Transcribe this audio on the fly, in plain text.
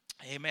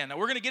Amen. Now,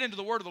 we're going to get into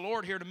the word of the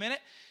Lord here in a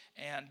minute,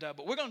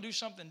 but we're going to do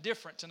something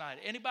different tonight.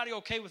 Anybody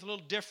okay with a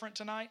little different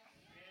tonight?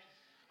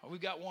 Oh, we've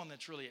got one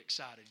that's really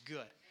excited.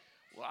 Good.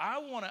 Well, I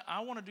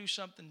want to do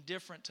something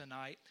different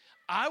tonight.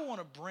 I want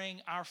to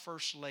bring our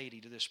First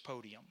Lady to this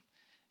podium.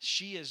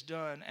 She has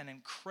done an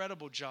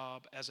incredible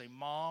job as a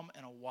mom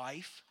and a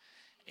wife,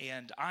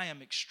 and I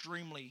am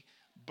extremely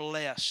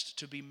blessed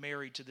to be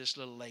married to this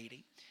little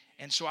lady.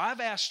 And so I've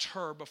asked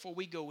her, before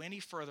we go any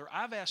further,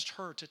 I've asked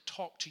her to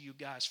talk to you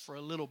guys for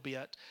a little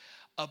bit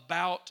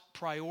about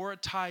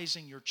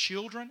prioritizing your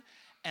children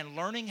and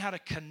learning how to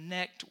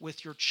connect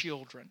with your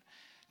children.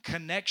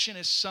 Connection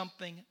is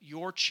something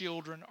your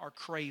children are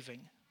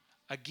craving.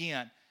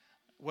 Again,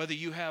 whether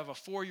you have a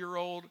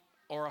 4-year-old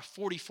or a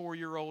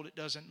 44-year-old, it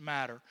doesn't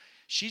matter.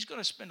 She's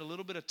going to spend a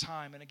little bit of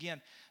time. And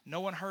again,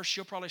 knowing her,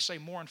 she'll probably say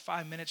more in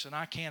 5 minutes than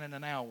I can in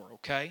an hour,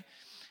 okay?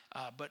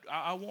 But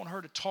I want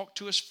her to talk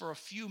to us for a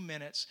few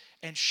minutes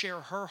and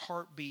share her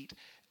heartbeat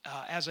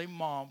as a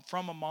mom,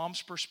 from a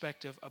mom's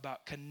perspective,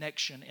 about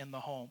connection in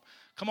the home.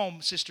 Come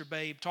on, Sister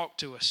Babe, talk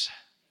to us.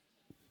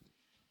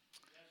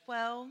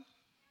 Well,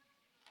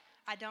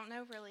 I don't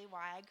know really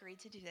why I agreed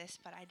to do this,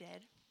 but I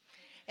did.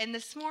 And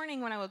this morning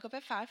when I woke up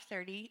at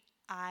 5:30,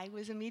 I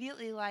was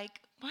immediately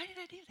like, why did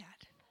I do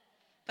that?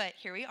 But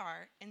here we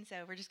are, and so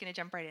we're just going to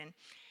jump right in.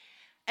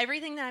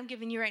 Everything that I'm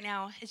giving you right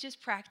now is just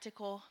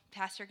practical.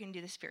 Pastor can do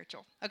the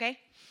spiritual, okay?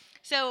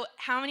 So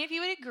how many of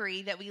you would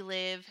agree that we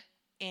live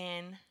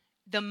in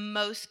the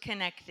most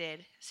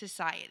connected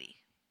society,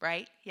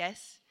 right?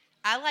 Yes?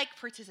 I like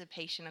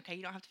participation, okay?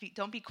 You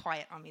don't be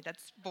quiet on me.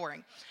 That's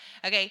boring.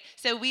 Okay,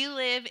 so we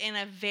live in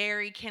a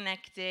very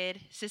connected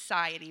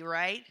society,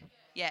 right?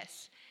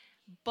 Yes.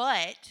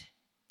 But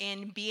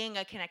in being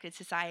a connected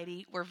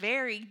society, we're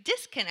very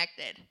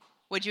disconnected.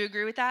 Would you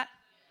agree with that?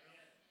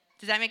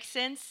 Does that make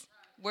sense?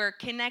 We're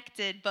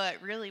connected,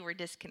 but really we're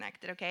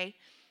disconnected, okay?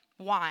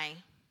 Why?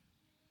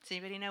 Does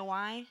anybody know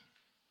why?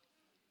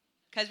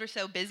 Because we're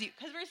so busy.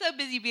 Because we're so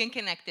busy being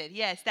connected.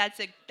 Yes, that's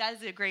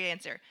a great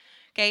answer,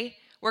 okay?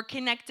 We're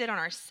connected on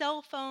our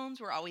cell phones.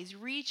 We're always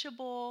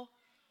reachable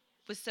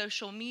with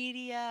social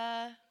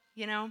media,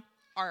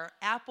 our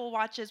Apple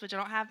Watches, which I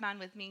don't have mine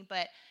with me,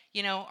 but,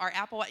 our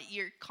Apple Watch,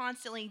 you're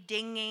constantly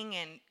dinging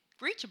and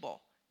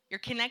reachable. You're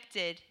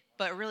connected,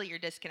 but really you're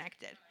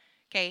disconnected,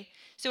 okay?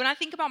 So when I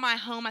think about my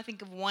home, I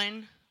think of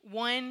one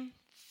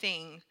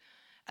thing.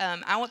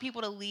 I want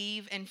people to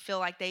leave and feel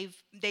like they've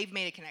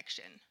made a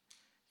connection,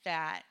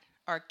 that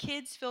our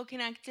kids feel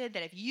connected,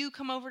 that if you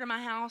come over to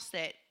my house,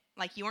 that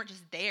like you weren't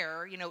just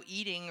there,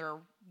 eating or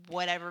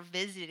whatever,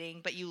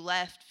 visiting, but you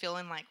left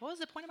feeling like, what was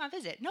the point of my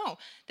visit? No,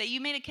 that you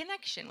made a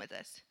connection with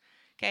us,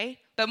 okay?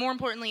 But more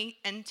importantly,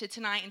 and to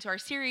tonight, into our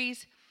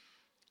series,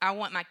 I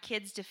want my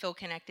kids to feel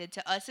connected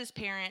to us as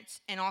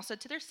parents and also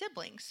to their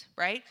siblings,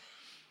 right?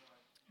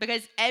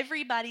 Because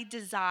everybody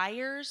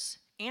desires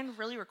and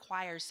really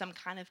requires some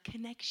kind of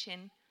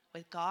connection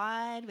with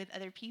God, with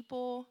other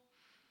people.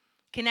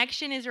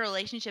 Connection is a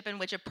relationship in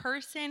which a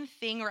person,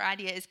 thing, or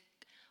idea is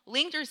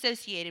linked or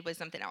associated with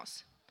something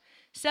else.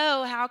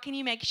 So how can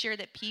you make sure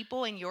that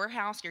people in your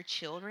house, your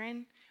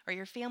children, or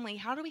your family,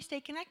 how do we stay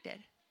connected?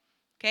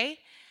 Okay?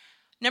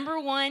 Number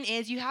one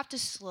is you have to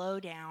slow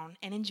down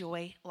and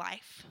enjoy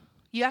life.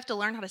 You have to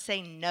learn how to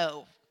say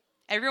no.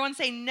 Everyone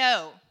say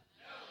no. No.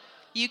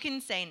 You can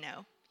say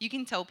no. You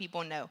can tell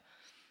people no.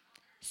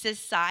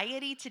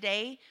 Society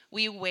today,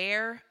 we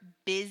wear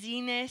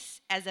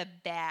busyness as a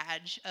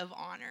badge of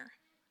honor.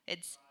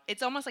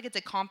 It's almost like it's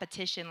a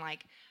competition,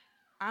 like,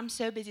 I'm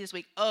so busy this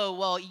week. Oh,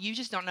 well, you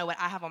just don't know what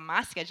I have on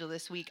my schedule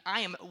this week.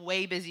 I am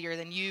way busier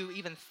than you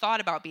even thought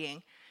about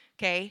being,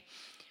 okay?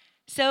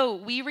 So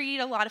we read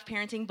a lot of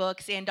parenting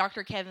books, and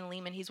Dr. Kevin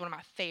Leman, he's one of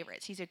my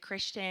favorites. He's a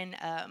Christian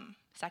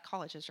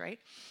psychologist, right?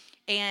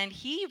 And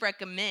he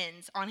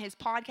recommends on his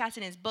podcast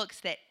and his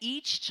books that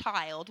each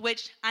child,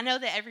 which I know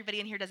that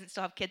everybody in here doesn't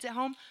still have kids at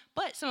home,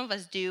 but some of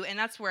us do, and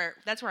that's where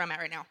I'm at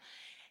right now.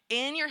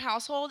 In your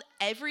household,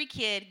 every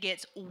kid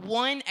gets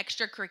one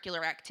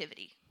extracurricular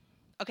activity.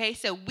 Okay,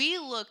 so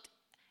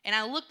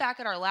I look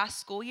back at our last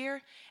school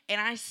year, and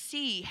I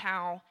see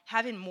how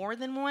having more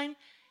than one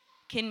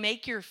can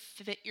make your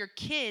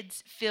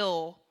kids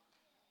feel,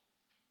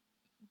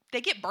 they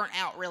get burnt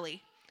out,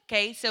 really.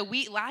 Okay, so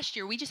last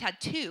year, we just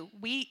had 2.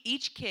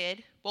 Each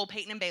kid,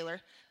 Peyton and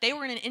Baylor, they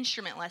were in an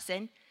instrument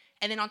lesson,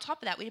 and then on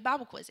top of that, we did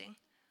Bible quizzing.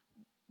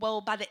 Well,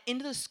 by the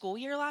end of the school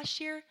year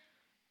last year,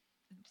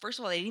 first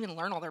of all, they didn't even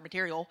learn all their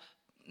material.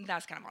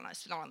 That's kind of on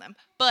us, not on them.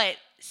 But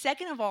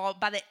second of all,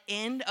 by the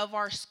end of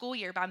our school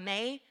year, by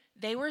May,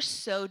 they were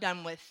so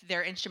done with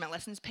their instrument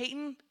lessons.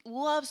 Peyton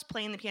loves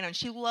playing the piano, and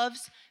she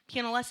loves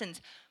piano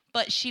lessons.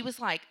 But she was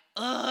like,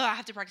 I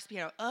have to practice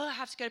piano. I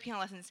have to go to piano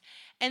lessons.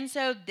 And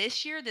so this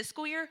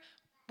school year,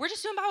 we're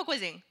just doing Bible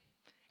quizzing.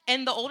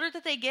 And the older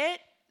that they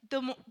get,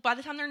 by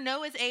the time they're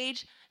Noah's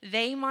age,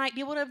 they might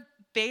be able to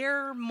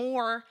bear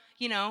more,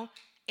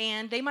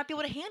 and they might be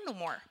able to handle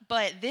more.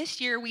 But this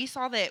year, we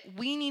saw that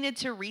we needed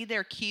to read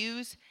their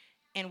cues,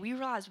 and we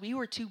realized we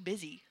were too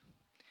busy.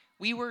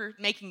 we were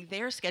making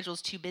their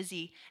schedules too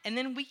busy. And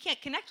then we can't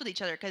connect with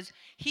each other because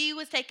he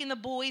was taking the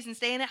boys and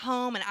staying at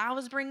home, and I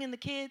was bringing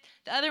the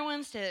other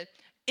ones to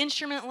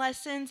instrument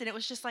lessons. And it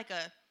was just like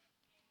a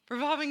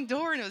revolving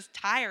door, and it was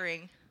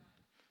tiring.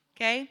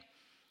 Okay?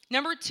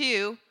 Number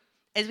 2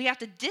 is we have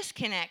to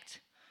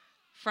disconnect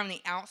from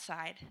the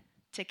outside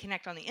to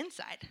connect on the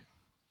inside.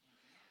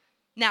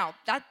 Now,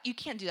 that you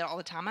can't do that all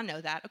the time. I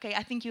know that. Okay,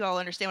 I think you all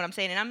understand what I'm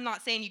saying. And I'm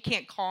not saying you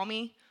can't call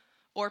me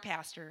or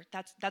pastor.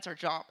 That's our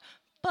job.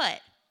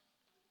 But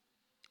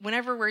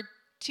whenever we're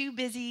too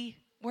busy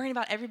worrying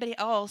about everybody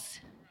else,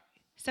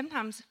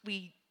 sometimes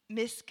we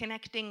miss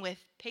connecting with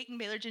Peyton,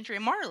 Baylor, Gentry,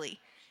 and Marley.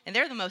 And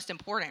they're the most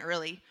important,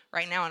 really,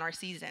 right now in our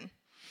season.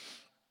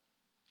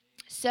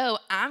 So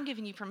I'm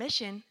giving you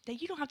permission that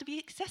you don't have to be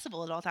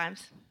accessible at all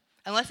times,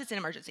 unless it's an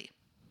emergency.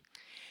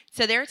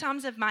 So there are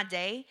times of my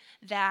day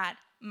that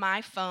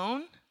my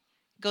phone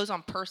goes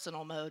on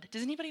personal mode.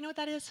 Does anybody know what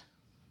that is?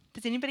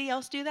 Does anybody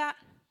else do that?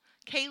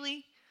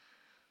 Kaylee?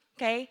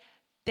 Okay.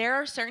 There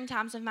are certain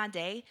times of my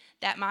day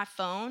that my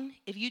phone,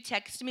 if you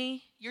text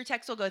me, your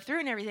text will go through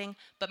and everything,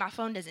 but my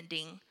phone doesn't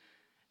ding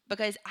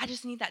because I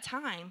just need that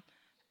time.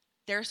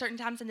 There are certain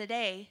times in the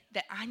day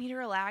that I need to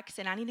relax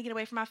and I need to get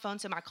away from my phone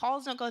so my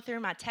calls don't go through,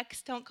 my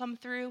texts don't come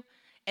through,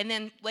 and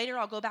then later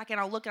I'll go back and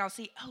I'll look and I'll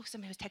see, oh,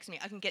 somebody was texting me.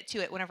 I can get to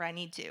it whenever I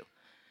need to.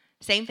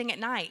 Same thing at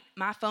night.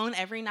 My phone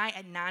every night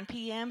at 9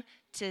 p.m.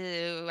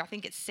 to I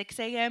think it's 6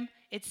 a.m.,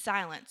 it's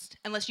silenced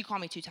unless you call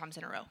me 2 times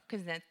in a row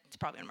because then it's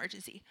probably an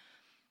emergency.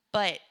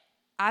 But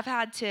I've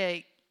had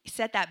to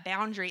set that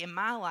boundary in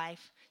my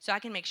life so I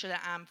can make sure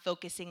that I'm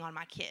focusing on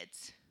my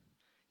kids.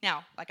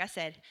 Now, like I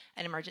said,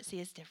 an emergency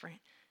is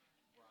different.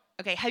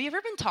 Okay, have you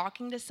ever been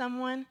talking to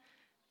someone?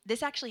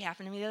 This actually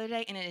happened to me the other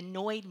day, and it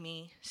annoyed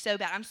me so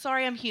bad. I'm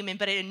sorry I'm human,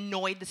 but it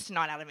annoyed the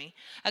snot out of me.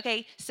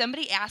 Okay,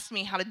 somebody asked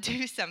me how to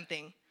do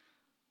something.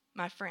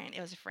 My friend,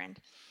 it was a friend.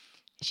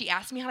 She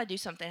asked me how to do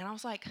something, and I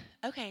was like,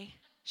 okay.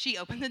 She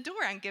opened the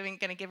door. I'm going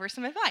to give her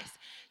some advice.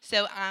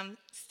 So I'm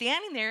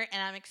standing there,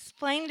 and I'm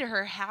explaining to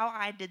her how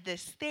I did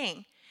this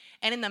thing.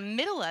 And in the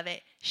middle of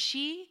it,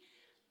 she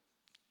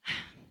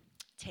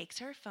takes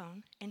her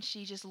phone, and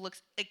she just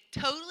looks like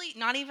totally,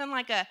 not even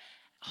like a,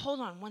 hold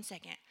on 1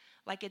 second,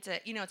 like it's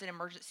it's an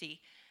emergency.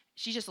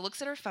 She just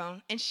looks at her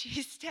phone, and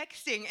she's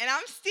texting, and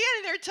I'm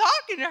standing there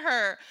talking to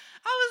her.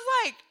 I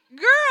was like,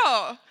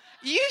 girl,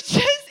 you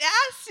just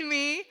asked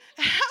me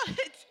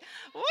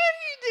what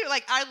do you do?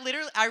 Like,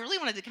 I really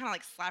wanted to kind of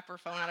like slap her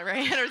phone out of her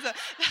hand or something.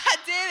 I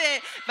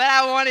didn't, but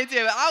I wanted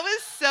to. I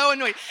was so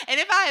annoyed. And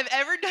if I have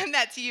ever done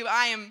that to you,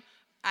 I'm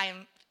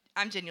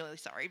genuinely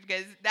sorry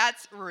because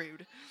that's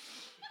rude.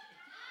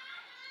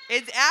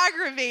 It's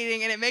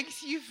aggravating, and it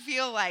makes you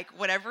feel like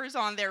whatever's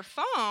on their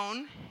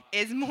phone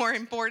is more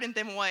important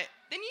than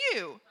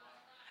you.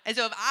 And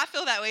so if I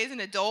feel that way as an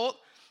adult,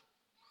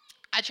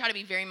 I try to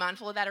be very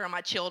mindful of that around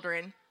my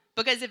children.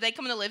 Because if they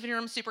come in the living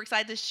room super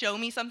excited to show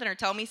me something or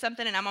tell me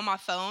something and I'm on my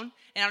phone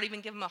and I don't even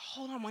give them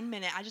hold on 1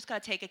 minute, I just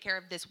got to take care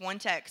of this one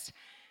text,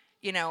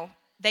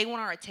 they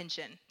want our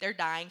attention. They're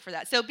dying for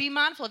that. So be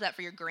mindful of that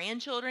for your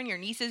grandchildren, your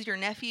nieces, your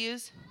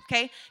nephews,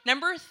 okay?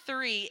 Number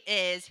 3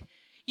 is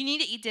you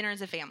need to eat dinner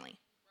as a family.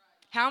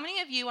 How many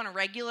of you on a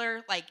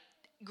regular, like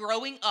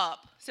growing up,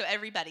 so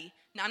everybody,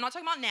 now I'm not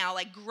talking about now,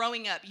 like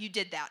growing up, you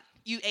did that.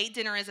 You ate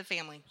dinner as a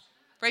family.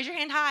 Raise your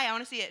hand high. I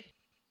want to see it.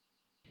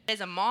 As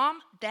a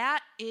mom,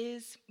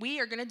 we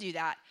are going to do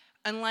that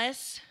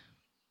unless,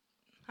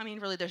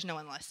 really there's no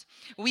unless.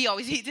 We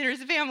always eat dinner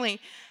as a family.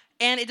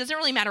 And it doesn't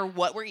really matter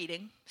what we're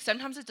eating.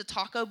 Sometimes it's a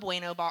Taco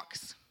Bueno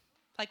box,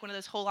 like one of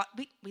those whole lot.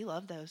 We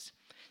love those.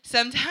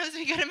 Sometimes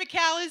we go to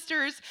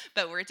McAllister's,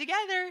 but we're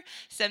together.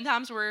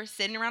 Sometimes we're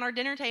sitting around our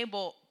dinner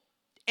table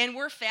and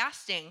we're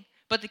fasting,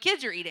 but the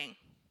kids are eating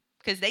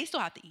because they still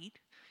have to eat.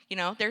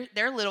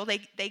 They're little.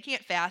 They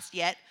can't fast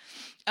yet.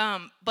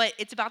 But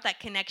it's about that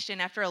connection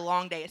after a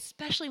long day,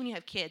 especially when you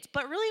have kids.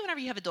 But really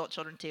whenever you have adult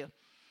children too.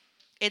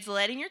 It's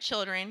letting your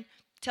children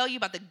tell you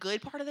about the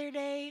good part of their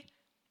day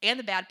and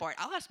the bad part.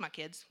 I'll ask my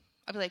kids.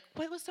 I'll be like,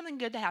 what was something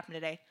good that happened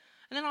today?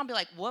 And then I'll be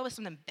like, what was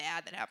something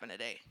bad that happened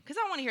today? Because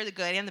I want to hear the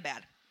good and the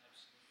bad.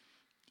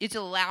 It's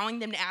allowing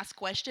them to ask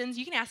questions.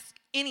 You can ask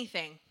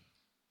anything.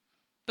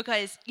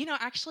 Because, I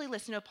actually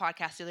listened to a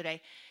podcast the other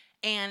day,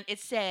 and it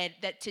said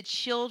that to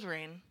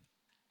children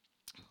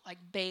like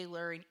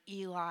Baylor and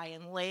Eli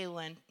and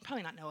Layla, and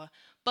probably not Noah,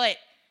 but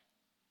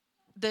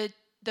the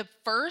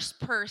first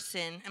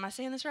person, am I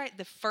saying this right?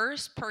 The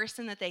first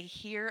person that they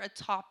hear a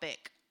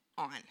topic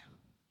on,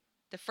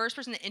 the first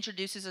person that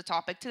introduces a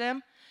topic to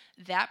them,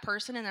 that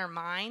person in their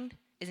mind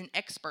is an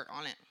expert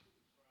on it.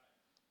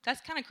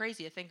 That's kind of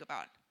crazy to think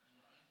about.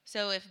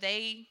 So if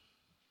they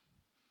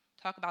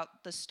talk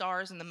about the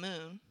stars and the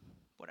moon,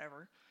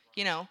 whatever,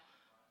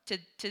 to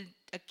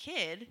a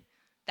kid,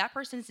 that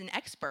person's an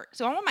expert.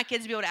 So I want my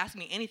kids to be able to ask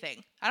me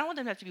anything. I don't want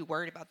them to have to be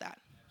worried about that.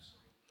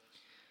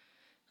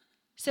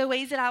 So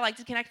ways that I like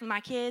to connect with my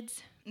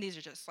kids, and these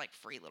are just like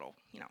free little,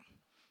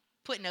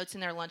 put notes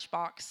in their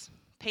lunchbox.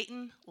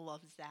 Peyton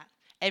loves that.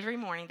 every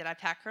morning that I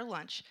pack her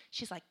lunch,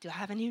 she's like, do I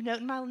have a new note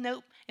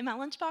in my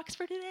lunchbox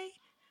for today?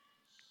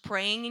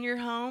 Praying in your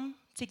home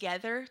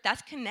together,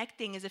 that's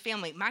connecting as a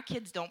family. My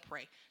kids don't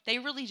pray. They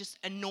really just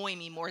annoy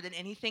me more than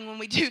anything when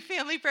we do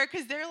family prayer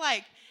because they're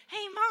like,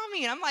 hey,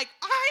 Mommy. And I'm like,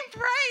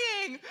 I'm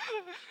praying.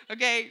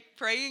 Okay,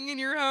 praying in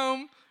your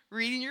home,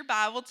 reading your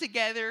Bible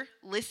together.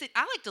 Listen.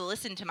 I like to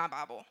listen to my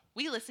Bible.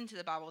 We listen to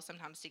the Bible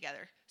sometimes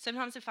together.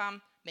 Sometimes if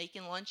I'm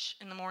making lunch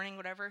in the morning,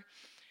 whatever,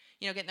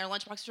 getting their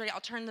lunchboxes ready,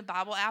 I'll turn the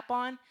Bible app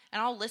on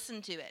and I'll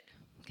listen to it,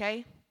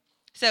 okay?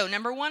 So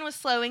number 1 was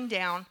slowing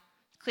down,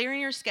 clearing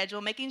your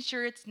schedule, making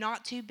sure it's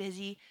not too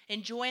busy,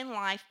 enjoying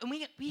life. And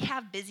we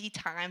have busy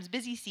times,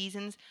 busy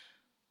seasons,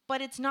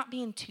 but it's not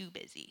being too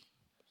busy.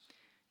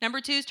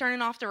 Number 2 is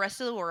turning off the rest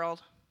of the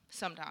world,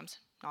 sometimes,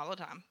 not all the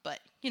time, but,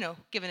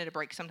 giving it a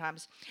break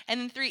sometimes. And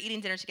then 3,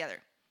 eating dinner together.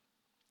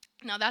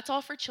 Now, that's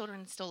all for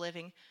children still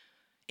living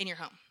in your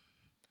home.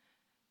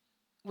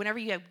 Whenever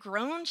you have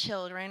grown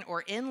children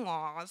or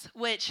in-laws,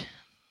 which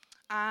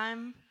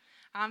I'm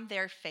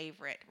their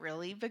favorite,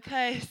 really,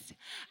 because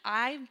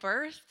I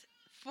birthed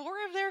 4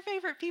 of their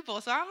favorite people.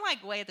 So I'm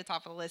like way at the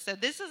top of the list. So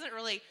this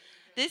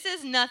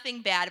is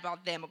nothing bad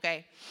about them,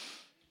 okay?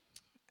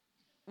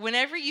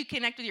 Whenever you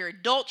connect with your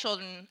adult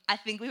children, I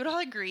think we would all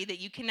agree that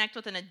you connect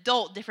with an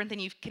adult different than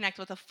you connect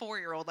with a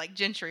 4-year-old like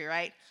Gentry,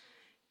 right?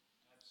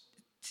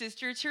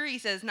 Sister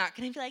Teresa is not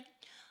going to be like,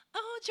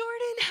 oh,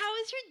 Jordan, how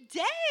was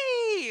your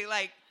day?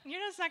 Like, you're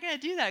just not going to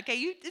do that, okay?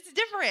 It's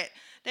different.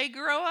 They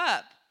grow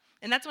up.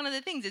 And that's one of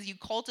the things is you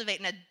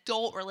cultivate an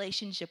adult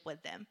relationship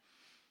with them,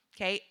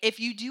 okay? If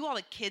you do all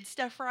the kid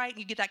stuff right,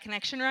 you get that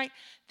connection right,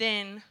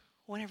 then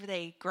whenever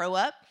they grow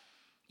up,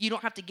 you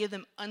don't have to give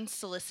them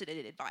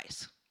unsolicited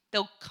advice.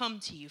 They'll come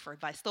to you for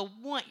advice. They'll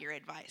want your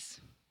advice.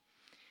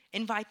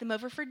 Invite them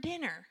over for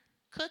dinner.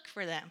 Cook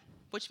for them,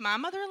 which my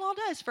mother-in-law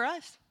does for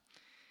us.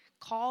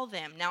 Call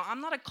them. Now,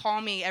 I'm not a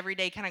call me every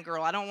day kind of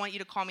girl. I don't want you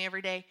to call me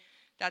every day.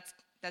 That's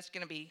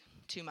going to be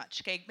too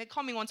much, okay?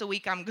 Call me once a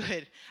week, I'm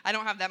good. I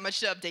don't have that much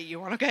to update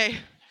you on, okay?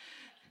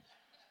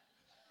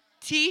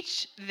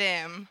 Teach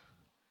them,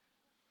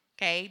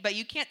 okay? But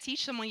you can't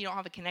teach someone you don't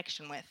have a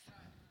connection with.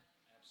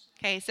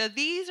 Okay, so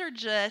these are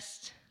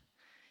just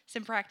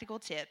some practical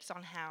tips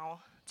on how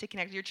to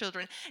connect with your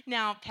children.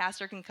 Now,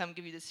 Pastor can come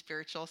give you the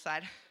spiritual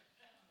side.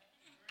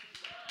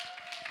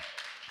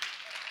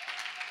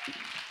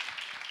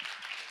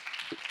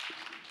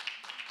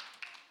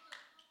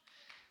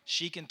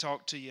 She can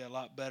talk to you a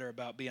lot better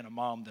about being a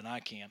mom than I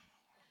can.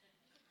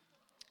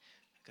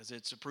 Because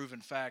it's a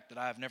proven fact that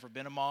I've never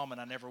been a mom and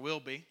I never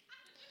will be.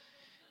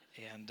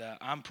 And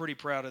I'm pretty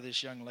proud of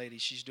this young lady.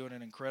 She's doing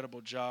an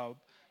incredible job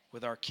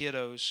with our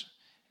kiddos.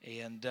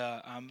 And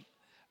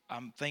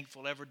I'm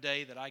thankful every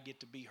day that I get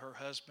to be her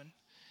husband.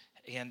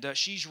 And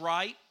she's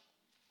right.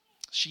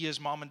 She is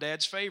mom and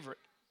dad's favorite.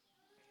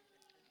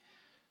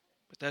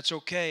 But that's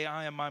okay.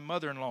 I am my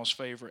mother-in-law's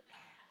favorite.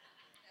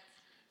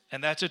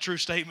 And that's a true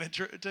statement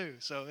too.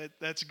 So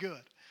that's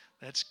good.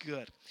 That's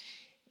good.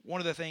 One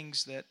of the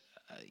things that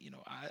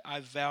I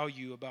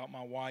value about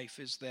my wife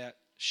is that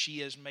she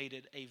has made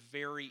it a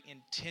very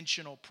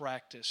intentional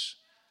practice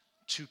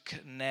to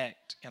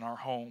connect in our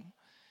home,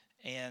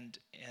 and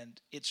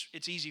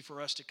it's easy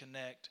for us to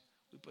connect.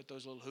 We put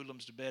those little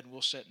hoodlums to bed, and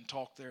we'll sit and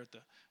talk there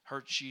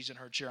at she's in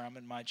her chair, I'm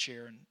in my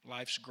chair, and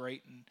life's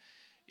great. And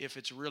if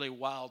it's a really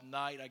wild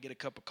night, I get a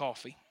cup of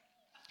coffee,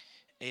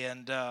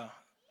 and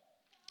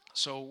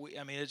so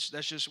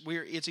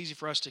it's easy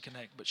for us to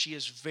connect. But she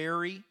is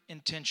very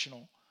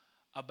intentional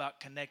about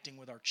connecting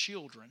with our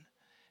children,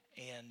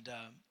 and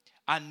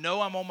I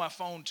know I'm on my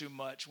phone too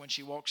much when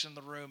she walks in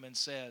the room and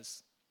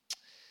says,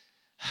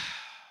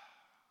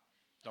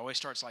 it always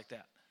starts like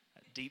that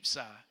deep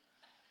sigh.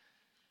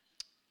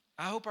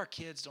 I hope our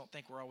kids don't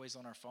think we're always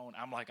on our phone.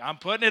 I'm like, I'm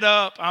putting it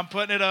up.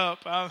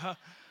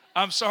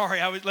 I'm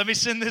sorry. Let me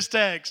send this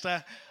text.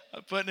 I'm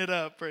putting it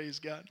up, praise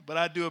God. But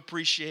I do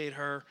appreciate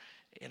her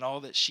and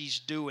all that she's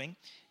doing,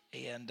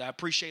 and I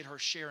appreciate her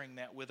sharing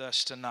that with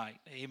us tonight.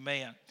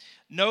 Amen.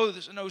 Know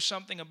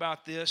something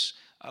about this.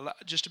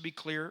 Just to be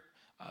clear,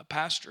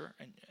 Pastor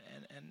and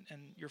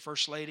your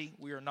First Lady,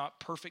 we are not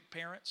perfect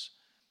parents,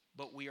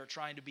 but we are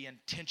trying to be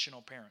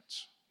intentional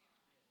parents.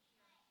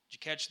 Did you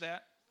catch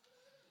that?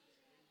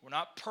 We're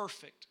not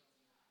perfect.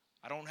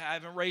 I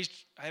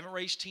haven't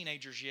raised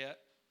teenagers yet.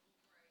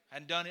 I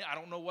hadn't done it. I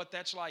don't know what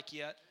that's like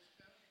yet.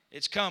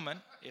 It's coming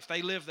if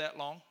they live that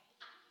long.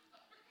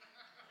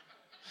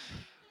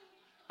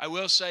 I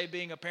will say,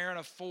 being a parent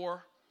of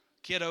 4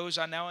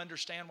 kiddos, I now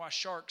understand why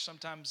sharks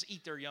sometimes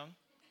eat their young.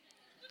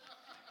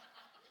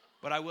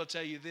 But I will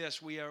tell you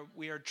this, we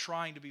are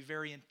trying to be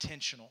very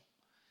intentional,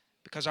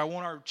 because I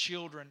want our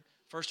children,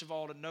 first of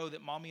all, to know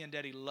that Mommy and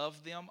Daddy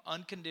love them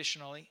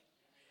unconditionally,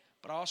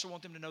 but I also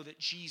want them to know that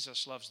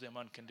Jesus loves them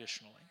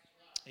unconditionally.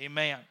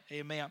 Amen.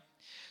 Amen.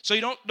 So you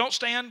don't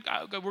stand.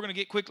 We're going to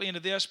get quickly into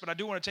this, but I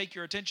do want to take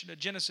your attention to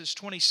Genesis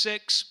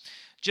 26.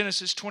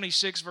 Genesis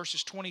 26,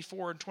 verses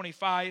 24 and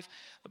 25.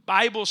 The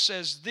Bible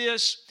says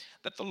this,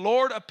 that the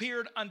Lord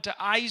appeared unto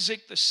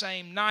Isaac the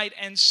same night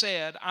and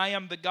said, I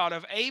am the God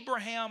of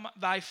Abraham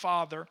thy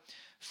father.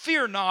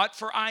 Fear not,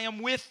 for I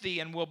am with thee,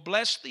 and will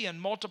bless thee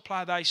and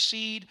multiply thy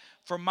seed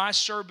for my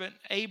servant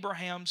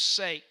Abraham's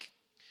sake.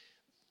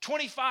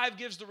 25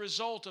 gives the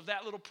result of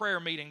that little prayer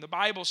meeting. The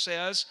Bible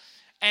says,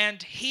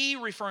 and he,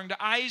 referring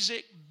to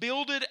Isaac,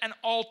 builded an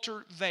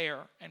altar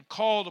there and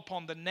called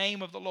upon the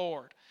name of the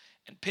Lord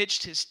and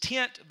pitched his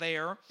tent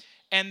there.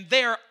 And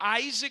there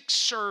Isaac's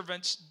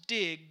servants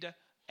digged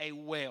a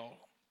well.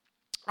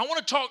 I want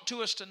to talk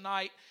to us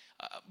tonight,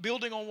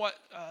 building on what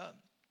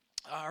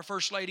our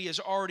First Lady has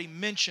already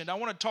mentioned. I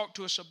want to talk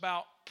to us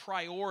about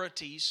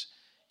priorities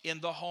in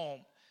the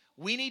home.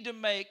 We need to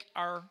make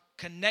our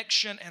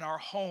connection in our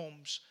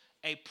homes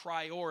a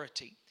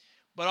priority.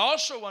 But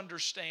also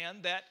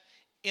understand that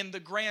in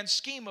the grand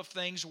scheme of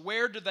things,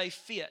 where do they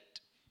fit?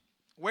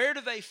 Where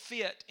do they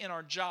fit in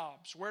our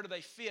jobs? Where do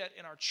they fit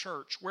in our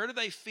church? Where do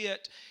they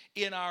fit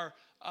in our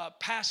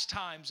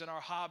pastimes and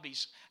our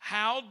hobbies?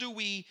 How do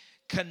we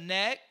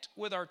connect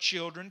with our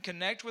children,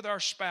 connect with our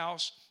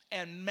spouse,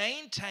 and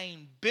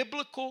maintain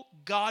biblical,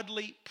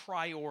 godly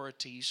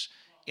priorities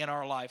in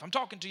our life? I'm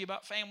talking to you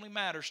about family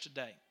matters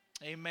today.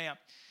 Amen.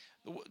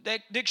 The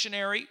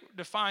dictionary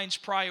defines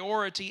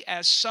priority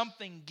as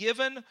something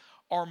given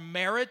or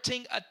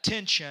meriting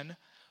attention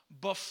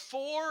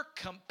before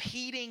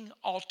competing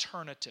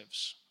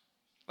alternatives.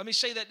 Let me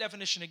say that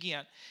definition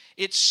again.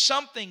 It's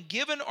something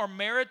given or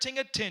meriting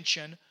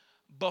attention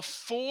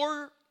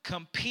before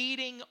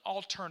competing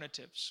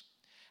alternatives.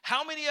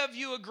 How many of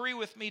you agree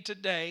with me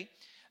today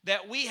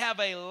that we have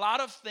a lot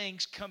of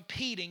things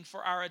competing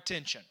for our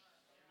attention?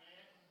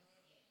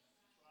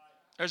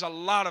 There's a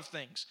lot of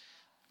things.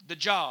 The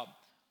job,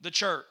 the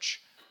church,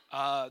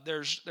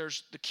 there's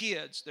the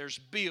kids, there's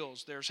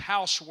bills, there's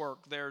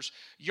housework, there's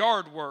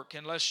yard work.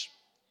 Unless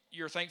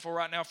you're thankful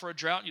right now for a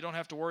drought, you don't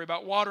have to worry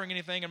about watering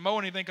anything and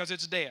mowing anything because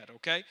it's dead,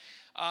 okay?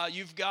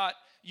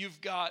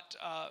 You've got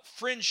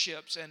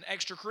friendships and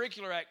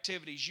extracurricular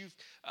activities.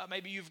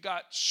 Maybe you've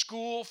got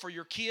school for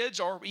your kids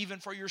or even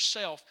for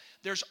yourself.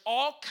 There's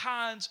all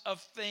kinds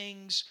of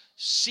things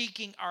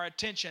seeking our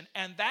attention,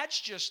 and that's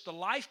just the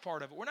life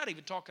part of it. We're not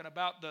even talking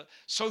about the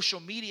social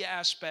media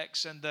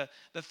aspects and the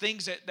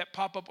things that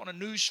pop up on a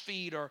news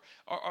feed or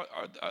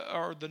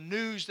the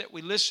news that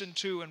we listen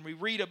to and we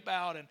read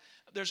about. And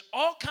there's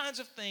all kinds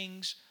of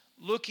things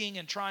looking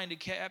and trying to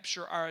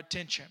capture our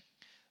attention.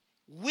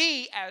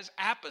 We as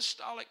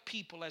apostolic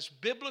people, as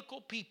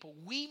biblical people,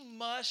 we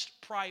must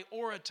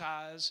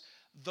prioritize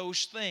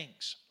those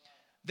things.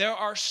 There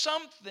are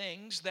some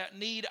things that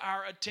need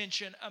our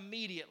attention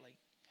immediately.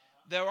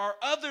 There are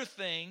other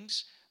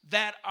things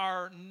that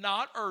are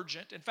not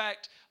urgent. In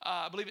fact,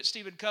 I believe it's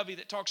Stephen Covey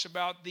that talks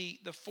about the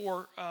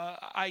four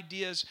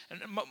ideas,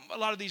 and a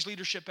lot of these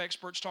leadership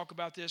experts talk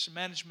about this, and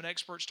management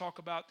experts talk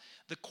about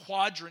the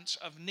quadrants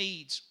of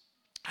needs.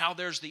 How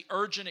there's the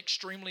urgent,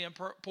 extremely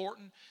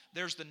important.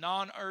 There's the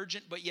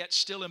non-urgent, but yet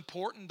still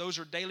important. Those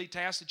are daily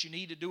tasks that you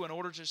need to do in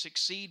order to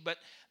succeed, but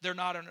they're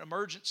not an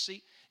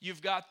emergency.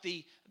 You've got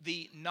the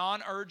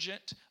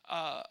non-urgent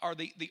or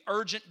the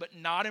urgent but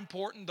not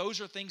important.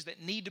 Those are things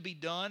that need to be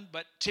done,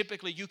 but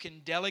typically you can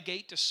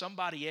delegate to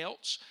somebody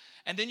else.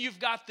 And then you've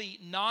got the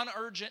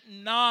non-urgent,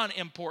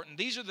 non-important.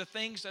 These are the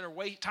things that are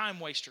time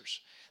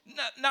wasters.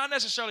 Not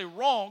necessarily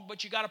wrong,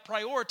 but you got to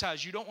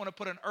prioritize. You don't want to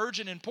put an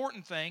urgent,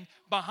 important thing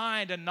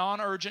behind a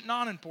non-urgent,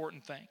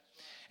 non-important thing.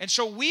 And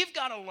so we've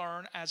got to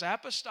learn as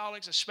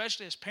apostolics,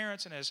 especially as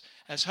parents and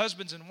as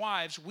husbands and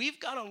wives, we've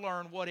got to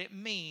learn what it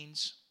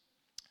means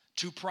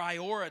to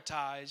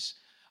prioritize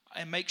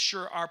and make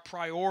sure our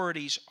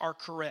priorities are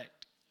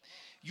correct.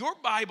 Your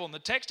Bible, and the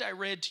text I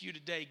read to you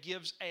today,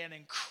 gives an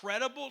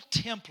incredible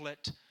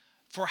template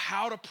for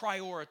how to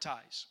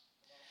prioritize.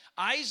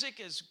 Isaac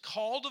is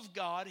called of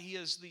God. He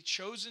is the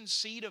chosen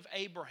seed of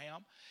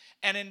Abraham.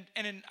 And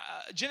in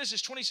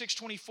Genesis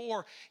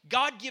 26:24,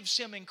 God gives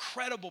him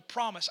incredible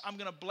promise. I'm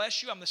going to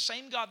bless you. I'm the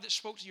same God that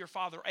spoke to your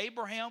father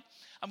Abraham.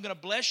 I'm going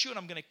to bless you and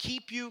I'm going to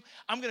keep you.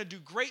 I'm going to do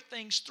great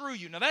things through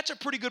you. Now that's a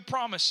pretty good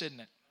promise, isn't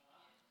it?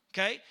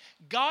 Okay?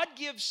 God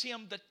gives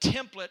him the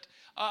template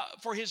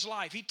for his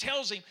life. He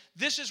tells him,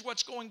 this is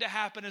what's going to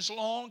happen as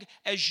long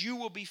as you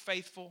will be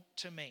faithful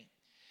to me.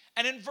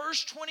 And in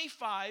verse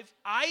 25,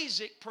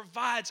 Isaac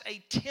provides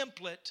a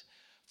template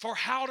for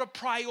how to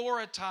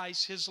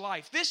prioritize his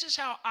life. This is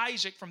how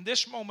Isaac, from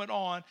this moment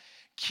on,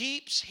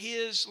 keeps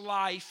his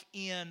life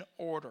in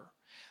order.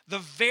 The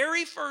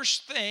very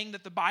first thing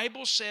that the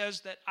Bible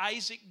says that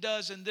Isaac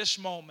does in this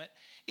moment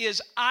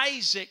is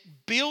Isaac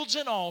builds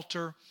an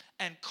altar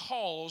and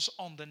calls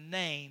on the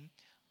name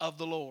of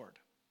the Lord.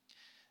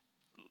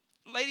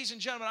 Ladies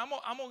and gentlemen,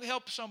 I'm going to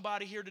help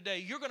somebody here today.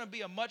 You're going to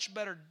be a much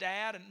better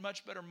dad and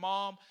much better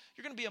mom.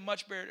 You're going to be a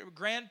much better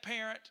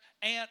grandparent,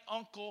 aunt,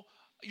 uncle.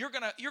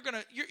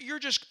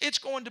 It's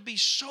going to be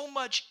so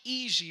much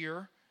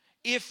easier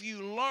if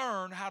you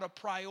learn how to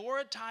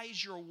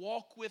prioritize your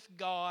walk with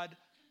God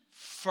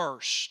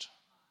first.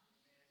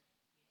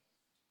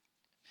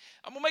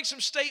 I'm going to make some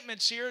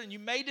statements here, and you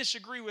may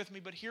disagree with me,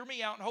 but hear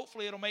me out, and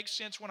hopefully it'll make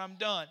sense when I'm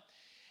done.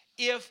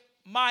 If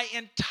my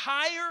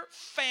entire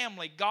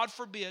family, God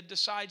forbid,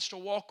 decides to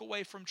walk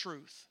away from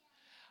truth,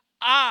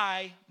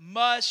 I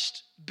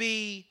must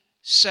be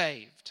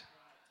saved.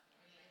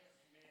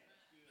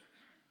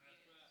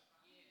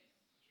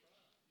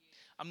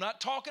 I'm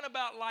not talking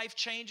about life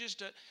changes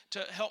to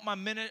help my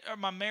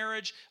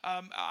marriage.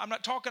 I'm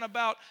not talking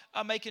about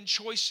making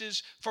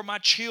choices for my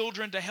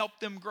children to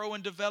help them grow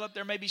and develop.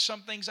 There may be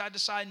some things I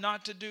decide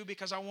not to do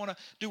because I want to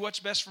do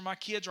what's best for my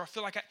kids, or I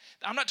feel like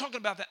I'm not talking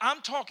about that.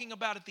 I'm talking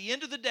about at the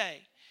end of the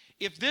day,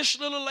 if this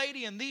little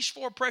lady and these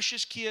 4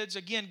 precious kids,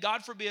 again,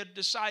 God forbid,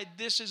 decide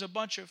this is a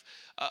bunch of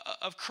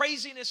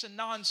craziness and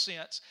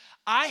nonsense,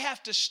 I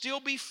have to still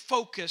be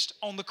focused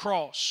on the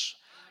cross.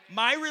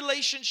 My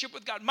relationship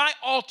with God, my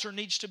altar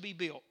needs to be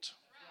built.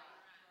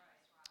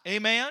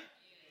 Amen?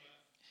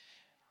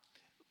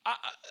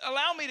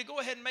 Allow me to go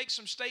ahead and make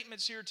some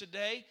statements here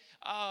today.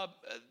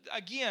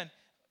 Again,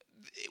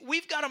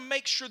 we've got to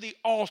make sure the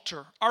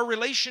altar, our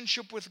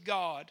relationship with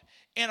God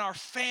and our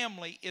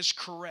family is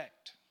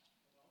correct.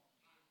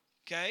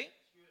 Okay?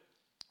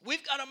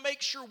 We've got to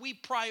make sure we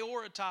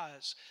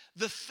prioritize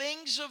the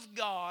things of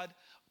God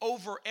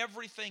over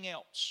everything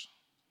else.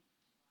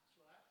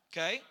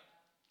 Okay?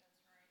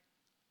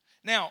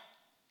 Now,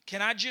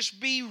 can I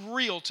just be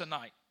real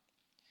tonight?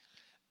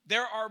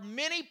 There are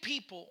many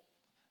people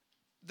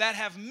that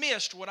have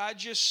missed what I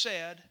just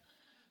said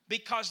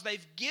because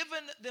they've given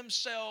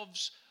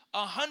themselves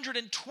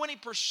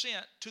 120%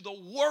 to the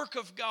work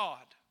of God.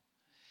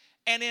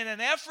 And in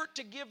an effort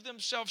to give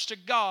themselves to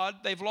God,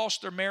 they've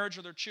lost their marriage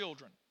or their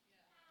children.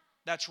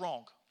 That's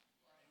wrong.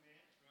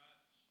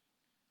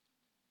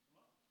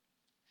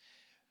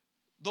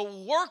 The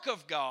work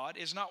of God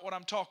is not what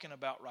I'm talking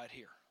about right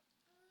here.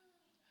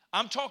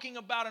 I'm talking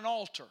about an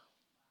altar.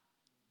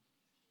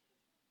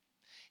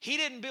 He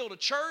didn't build a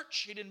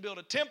church. He didn't build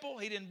a temple.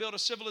 He didn't build a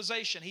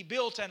civilization. He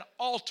built an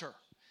altar.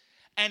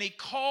 And he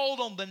called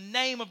on the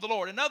name of the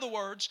Lord. In other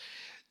words,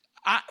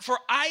 for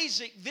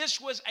Isaac, this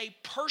was a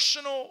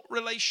personal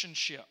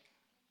relationship.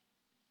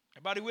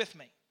 Everybody with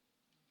me?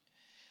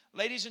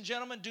 Ladies and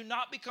gentlemen, do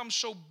not become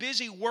so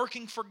busy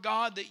working for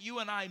God that you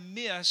and I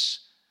miss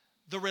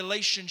the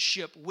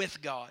relationship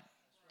with God.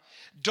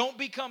 Don't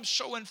become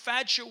so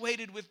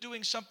infatuated with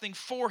doing something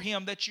for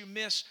Him that you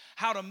miss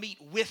how to meet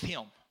with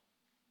Him.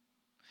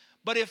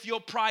 But if you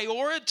will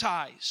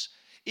prioritize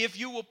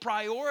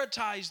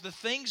the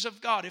things of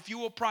God, if you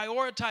will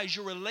prioritize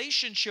your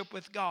relationship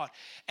with God,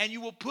 and you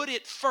will put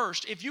it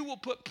first, if you will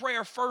put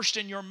prayer first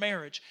in your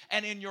marriage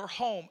and in your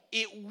home,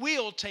 it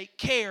will take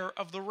care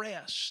of the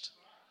rest.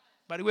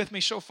 Everybody with me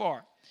so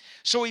far?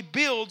 So he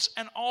builds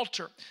an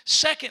altar.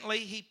 Secondly,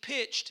 he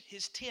pitched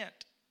his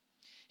tent.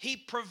 He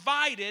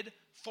provided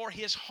for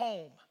his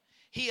home.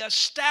 He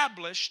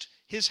established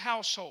his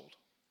household.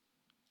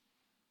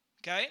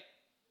 Okay?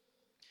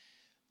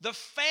 The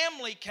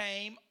family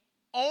came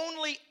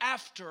only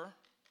after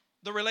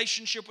the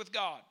relationship with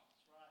God.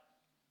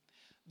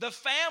 The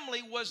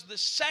family was the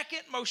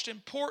second most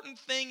important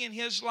thing in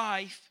his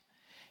life,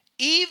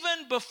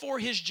 even before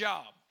his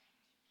job.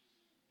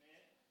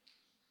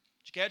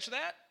 Did you catch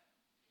that?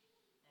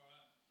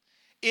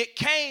 It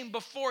came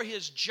before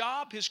his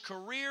job, his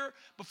career,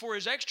 before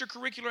his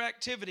extracurricular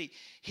activity.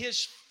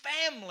 His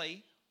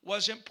family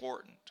was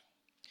important.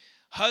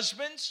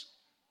 Husbands,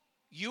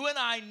 you and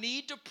I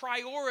need to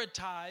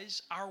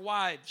prioritize our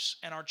wives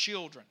and our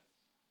children.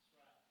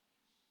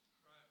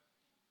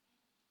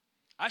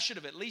 I should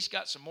have at least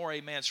got some more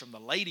amens from the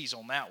ladies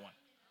on that one.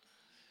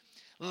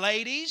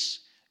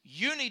 Ladies,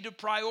 you need to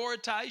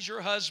prioritize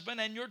your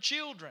husband and your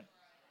children.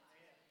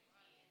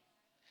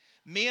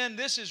 Men,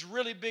 this is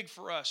really big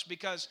for us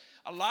because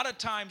a lot of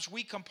times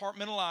we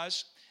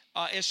compartmentalize,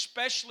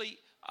 especially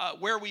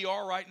where we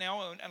are right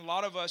now. And a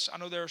lot of us, I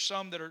know there are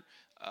some that are,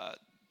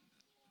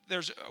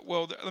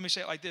 let me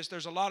say it like this.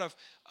 There's a lot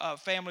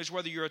of families,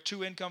 whether you're a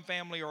 2-income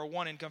family or a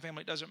 1-income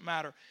family, it doesn't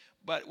matter.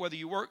 But whether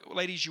you work,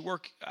 ladies, you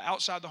work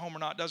outside the home or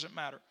not, doesn't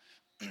matter.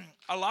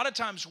 A lot of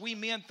times we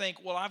men think,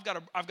 well, I've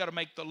got to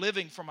make the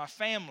living for my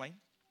family.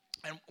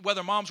 And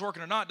whether mom's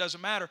working or not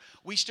doesn't matter.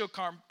 We still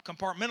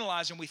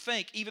compartmentalize, and we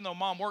think even though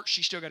mom works,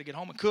 she's still got to get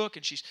home and cook,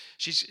 and she's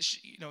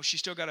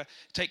still got to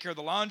take care of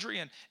the laundry,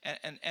 and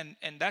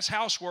that's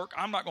housework.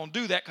 I'm not going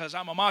to do that because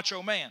I'm a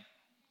macho man.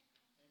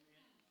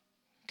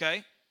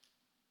 Okay?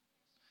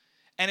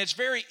 And it's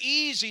very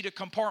easy to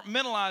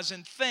compartmentalize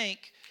and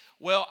think,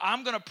 well,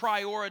 I'm going to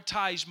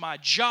prioritize my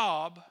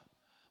job,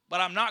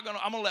 but I'm going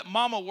to let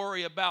mama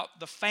worry about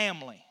the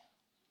family.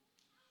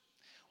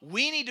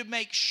 We need to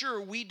make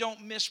sure we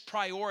don't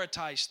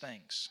misprioritize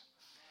things.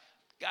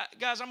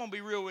 Guys, I'm going to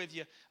be real with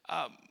you.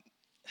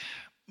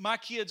 My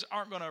kids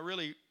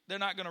they're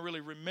not going to really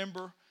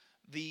remember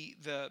the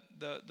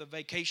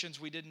vacations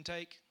we didn't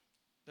take.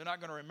 They're not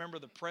going to remember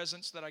the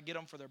presents that I get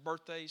them for their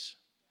birthdays.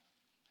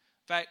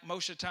 In fact,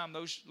 most of the time,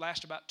 those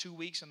last about 2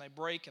 weeks and they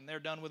break and they're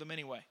done with them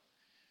anyway.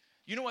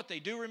 You know what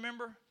they do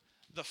remember?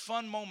 The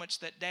fun moments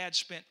that Dad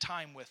spent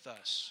time with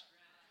us.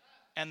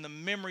 and the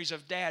memories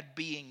of Dad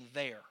being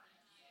there.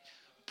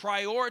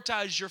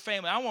 Prioritize your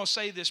family. I want to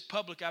say this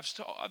public.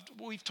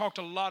 We've talked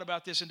a lot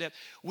about this in depth.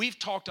 We've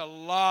talked a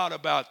lot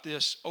about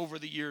this over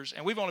the years,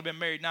 and we've only been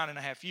married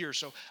 9.5 years,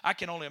 so I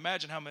can only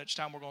imagine how much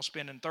time we're going to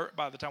spend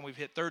by the time we've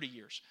hit 30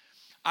 years.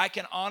 I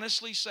can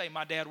honestly say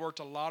my dad worked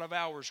a lot of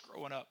hours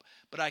growing up,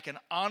 but I can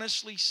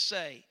honestly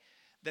say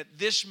that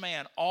this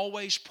man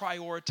always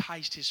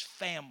prioritized his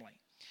family.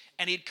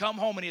 And he'd come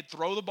home and he'd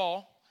throw the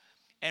ball,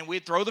 and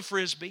we'd throw the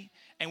frisbee,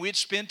 and we'd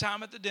spend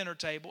time at the dinner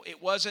table.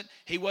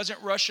 He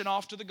wasn't rushing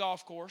off to the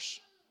golf course.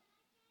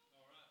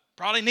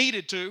 Probably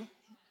needed to,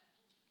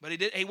 but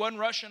he wasn't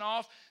rushing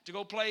off to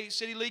go play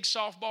City League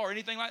softball or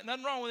anything like that.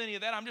 Nothing wrong with any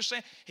of that. I'm just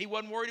saying he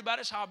wasn't worried about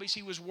his hobbies.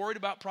 He was worried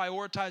about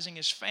prioritizing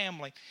his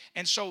family.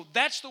 And so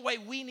that's the way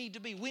we need to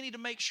be. We need to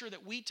make sure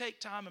that we take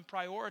time and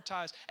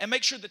prioritize and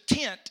make sure the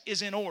tent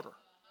is in order.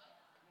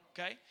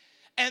 Okay?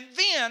 And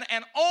then,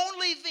 and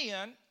only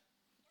then,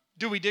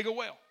 do we dig a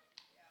well.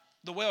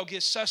 The well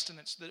gives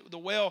sustenance. The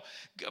well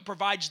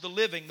provides the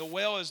living. The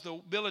well is the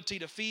ability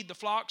to feed the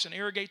flocks and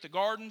irrigate the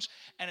gardens.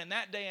 And in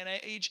that day and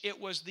age,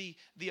 it was the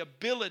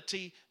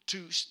ability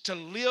to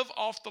live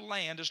off the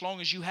land as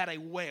long as you had a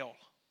well.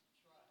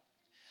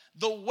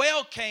 The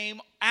well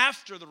came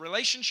after the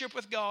relationship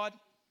with God,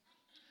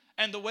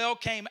 and the well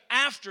came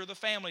after the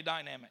family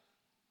dynamic.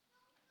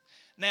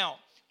 Now,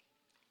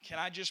 can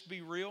I just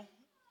be real?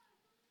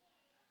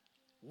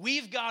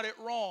 We've got it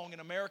wrong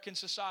in American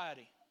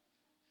society.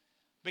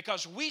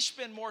 Because we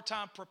spend more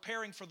time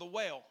preparing for the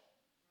well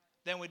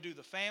than we do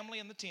the family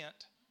and the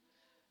tent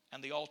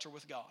and the altar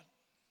with God.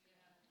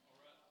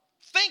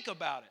 Think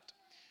about it.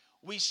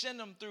 We send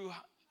them through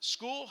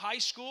school, high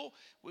school.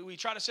 We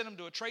try to send them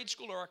to a trade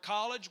school or a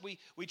college.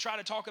 We try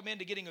to talk them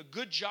into getting a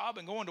good job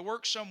and going to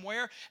work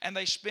somewhere. And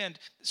they spend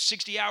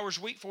 60 hours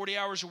a week, 40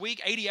 hours a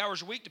week, 80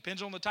 hours a week,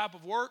 depends on the type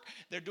of work.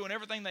 They're doing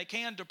everything they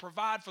can to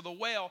provide for the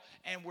well.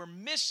 And we're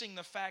missing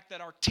the fact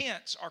that our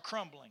tents are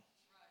crumbling.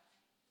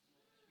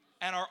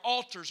 And our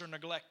altars are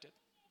neglected.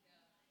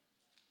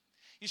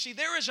 You see,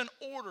 there is an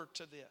order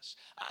to this.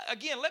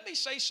 Again, let me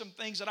say some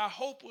things that I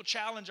hope will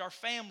challenge our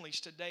families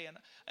today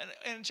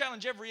and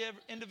challenge every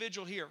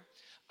individual here.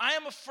 I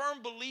am a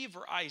firm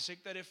believer,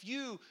 Isaac, that if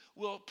you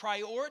will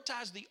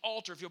prioritize the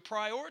altar, if you'll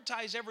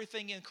prioritize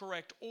everything in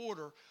correct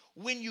order,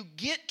 when you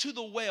get to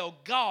the well,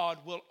 God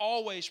will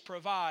always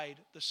provide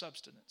the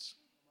substance.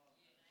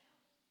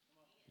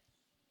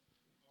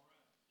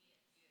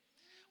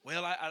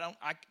 Well,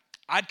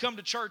 I'd come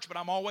to church, but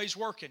I'm always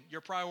working.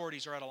 Your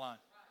priorities are out of line.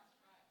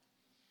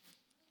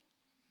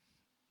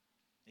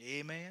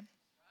 Amen.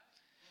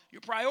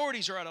 Your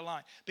priorities are out of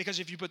line. Because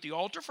if you put the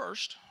altar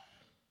first,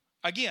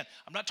 again,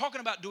 I'm not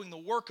talking about doing the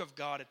work of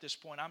God at this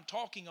point. I'm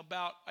talking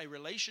about a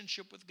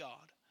relationship with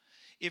God.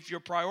 If your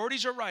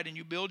priorities are right and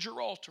you build your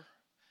altar,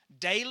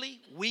 daily,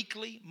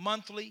 weekly,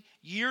 monthly,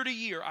 year to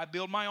year, I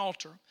build my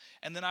altar,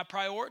 and then I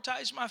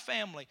prioritize my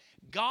family,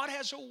 God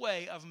has a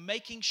way of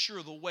making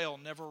sure the well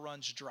never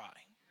runs dry.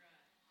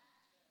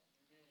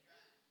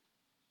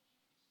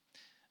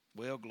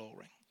 Well,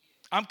 glory.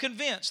 I'm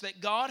convinced that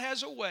God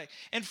has a way.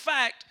 In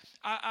fact,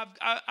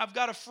 I've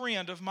got a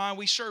friend of mine.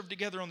 We served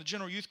together on the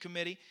General Youth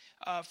Committee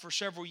for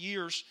several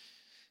years.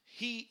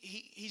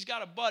 He's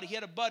got a buddy. He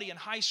had a buddy in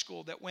high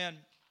school that when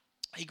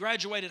he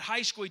graduated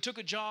high school, he took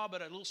a job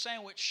at a little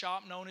sandwich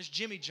shop known as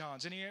Jimmy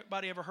John's.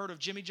 Anybody ever heard of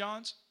Jimmy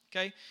John's?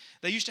 Okay.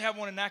 They used to have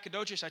one in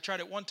Nacogdoches. I tried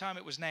it one time.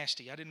 It was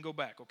nasty. I didn't go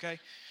back, okay?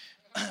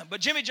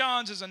 But Jimmy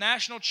John's is a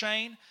national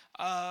chain.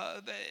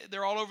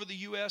 They're all over the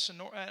U.S.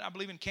 and I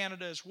believe in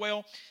Canada as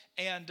well.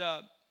 And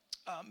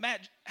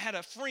Matt had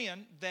a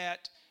friend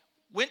that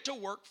went to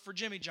work for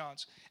Jimmy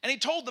John's. And he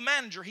told the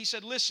manager, he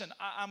said, listen,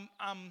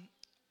 I'm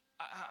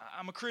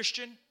a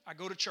Christian. I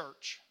go to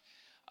church.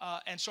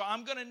 And so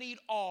I'm going to need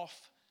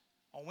off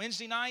on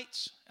Wednesday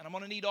nights, and I'm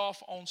going to need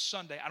off on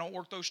Sunday. I don't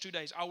work those 2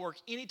 days. I'll work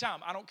anytime.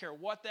 I don't care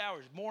what the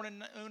hours,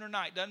 morning, noon, or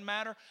night. Doesn't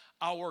matter.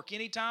 I'll work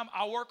anytime.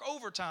 I'll work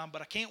overtime,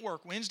 but I can't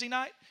work Wednesday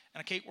night, and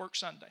I can't work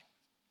Sunday.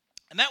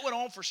 And that went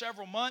on for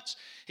several months.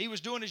 He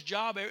was doing his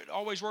job. It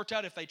always worked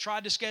out. If they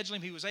tried to schedule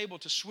him, he was able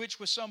to switch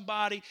with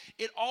somebody.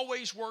 It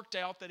always worked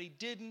out that he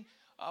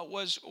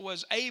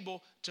was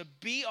able to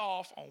be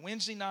off on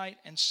Wednesday night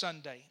and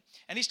Sunday.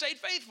 And he stayed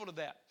faithful to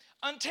that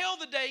until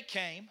the day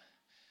came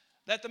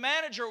that the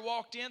manager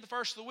walked in the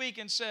first of the week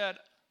and said,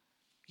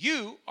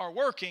 you are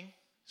working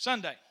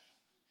Sunday.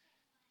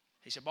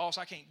 He said, boss,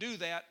 I can't do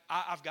that.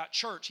 I've got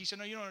church. He said,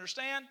 no, you don't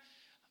understand.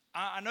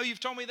 I know you've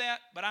told me that,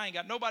 but I ain't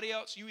got nobody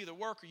else. You either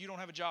work or you don't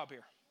have a job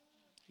here.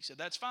 He said,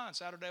 that's fine.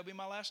 Saturday will be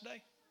my last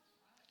day.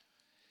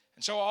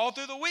 And so all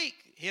through the week,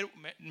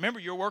 remember,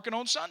 you're working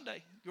on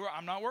Sunday.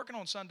 I'm not working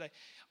on Sunday.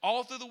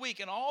 All through the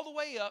week and all the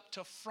way up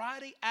to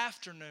Friday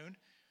afternoon,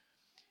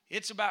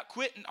 it's about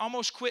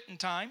almost quitting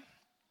time.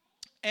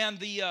 And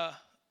the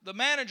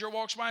manager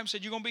walks by him and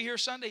said, you going to be here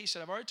Sunday? He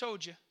said, I've already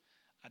told you.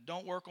 I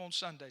don't work on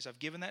Sundays. I've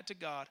given that to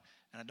God,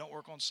 and I don't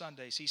work on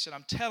Sundays. He said,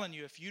 I'm telling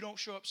you, if you don't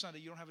show up Sunday,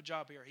 you don't have a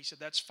job here. He said,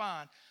 that's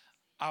fine.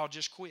 I'll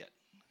just quit.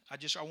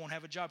 I won't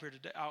have a job here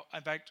today.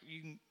 In fact,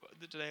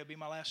 today will be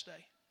my last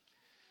day.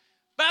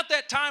 About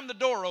that time, the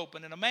door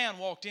opened, and a man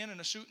walked in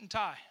a suit and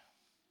tie.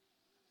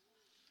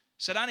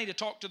 Said, I need to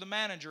talk to the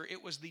manager.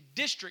 It was the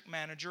district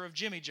manager of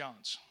Jimmy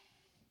John's.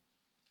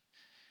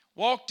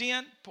 Walked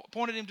in,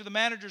 pointed him to the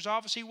manager's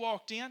office. He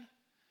walked in.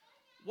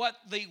 What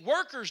the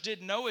workers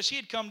didn't know is he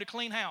had come to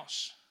clean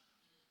house.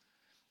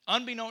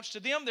 Unbeknownst to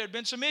them, there had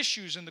been some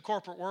issues in the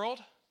corporate world.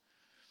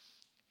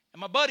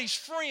 And my buddy's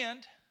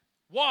friend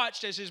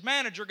watched as his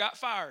manager got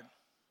fired.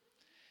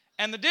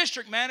 And the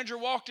district manager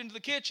walked into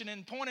the kitchen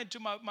and pointed to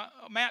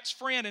Matt's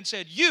friend and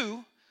said,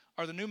 you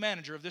are the new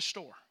manager of this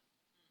store.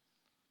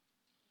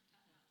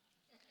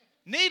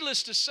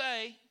 Needless to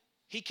say,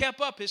 he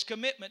kept up his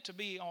commitment to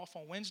be off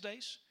on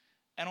Wednesdays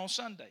and on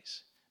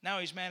Sundays. Now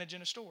he's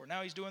managing a store.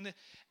 Now he's doing this.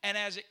 And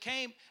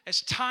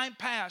as time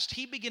passed,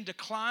 he began to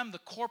climb the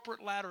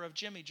corporate ladder of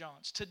Jimmy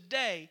John's.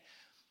 Today,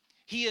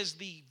 he is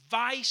the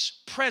vice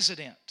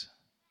president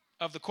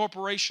of the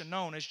corporation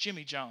known as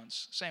Jimmy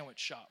John's Sandwich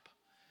Shop.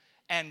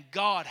 And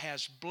God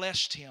has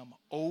blessed him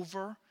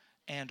over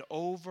and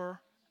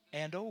over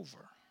and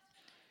over.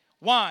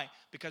 Why?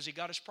 Because he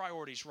got his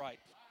priorities right.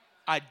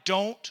 I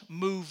don't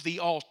move the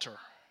altar.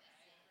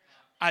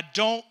 I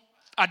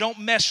don't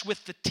mess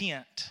with the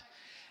tent.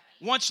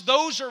 Once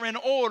those are in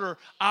order,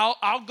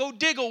 I'll go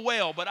dig a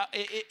well. But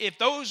if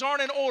those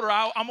aren't in order,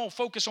 I'm going to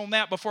focus on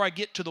that before I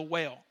get to the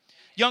well.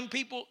 Young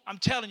people, I'm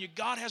telling you,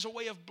 God has a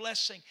way of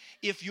blessing.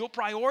 If you'll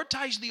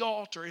prioritize the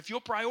altar, if you'll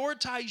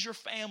prioritize your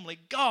family,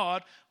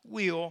 God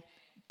will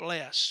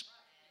bless.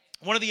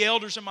 One of the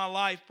elders in my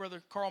life,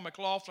 Brother Carl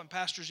McLaughlin,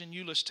 pastors in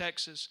Euless,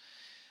 Texas,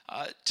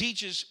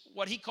 teaches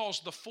what he calls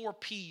the 4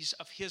 P's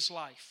of his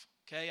life.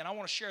 Okay, and I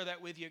want to share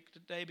that with you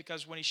today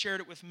because when he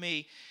shared it with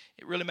me,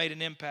 it really made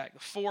an impact.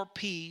 The 4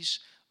 P's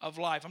of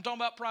life. I'm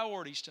talking about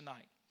priorities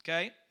tonight.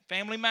 Okay,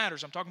 family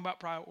matters. I'm talking about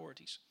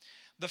priorities.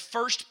 The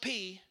first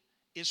P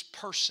is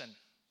person.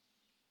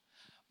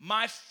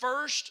 My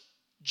first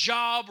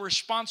job,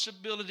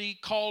 responsibility,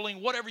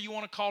 calling, whatever you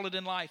want to call it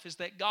in life, is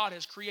that God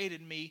has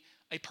created me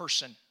a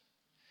person.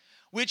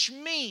 Which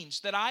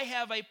means that I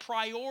have a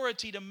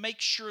priority to make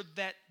sure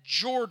that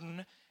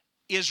Jordan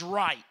is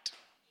right.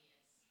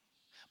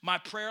 My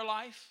prayer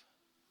life,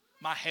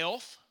 my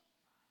health,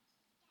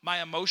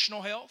 my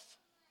emotional health,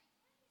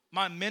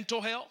 my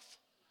mental health.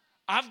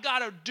 I've got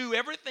to do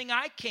everything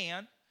I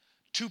can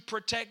to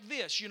protect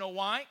this. You know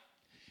why?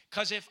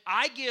 Because if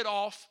I get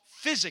off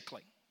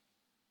physically,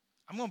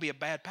 I'm going to be a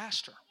bad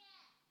pastor.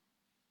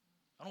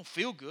 I don't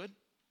feel good.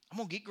 I'm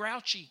going to get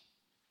grouchy.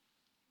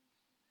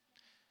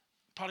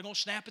 Probably going to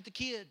snap at the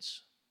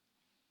kids.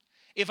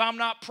 If I'm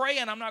not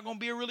praying, I'm not going to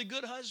be a really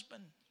good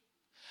husband.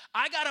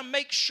 I got to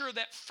make sure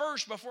that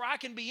first, before I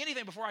can be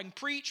anything, before I can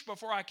preach,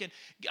 before I can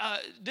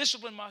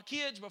discipline my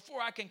kids, before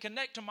I can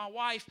connect to my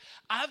wife,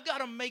 I've got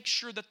to make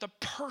sure that the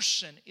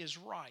person is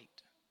right.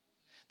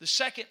 The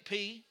second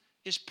P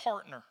is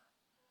partner.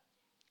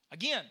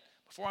 Again,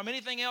 before I'm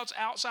anything else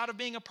outside of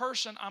being a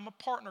person, I'm a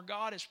partner.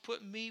 God has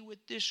put me with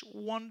this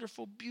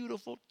wonderful,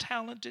 beautiful,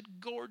 talented,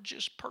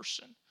 gorgeous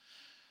person.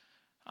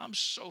 I'm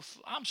so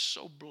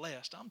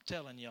blessed. I'm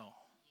telling y'all.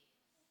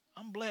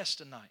 I'm blessed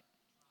tonight.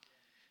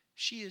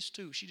 She is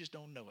too. She just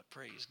don't know it.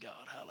 Praise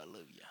God.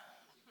 Hallelujah.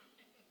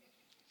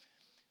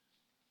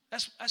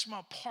 That's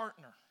my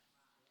partner.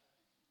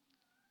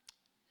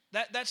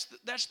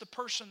 That's the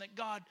person that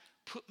God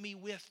put me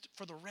with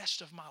for the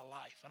rest of my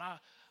life. And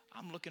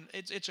I'm looking,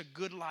 it's a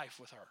good life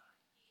with her.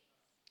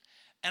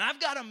 And I've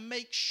got to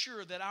make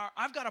sure that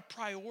I've got to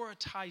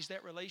prioritize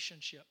that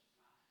relationship.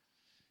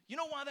 You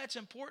know why that's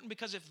important?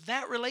 Because if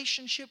that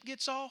relationship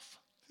gets off,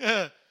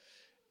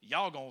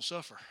 y'all gonna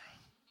suffer.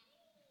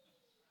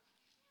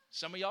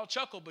 Some of y'all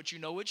chuckle, but you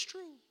know it's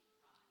true.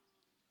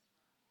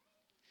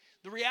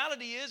 The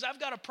reality is I've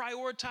got to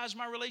prioritize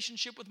my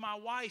relationship with my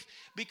wife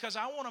because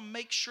I want to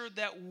make sure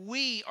that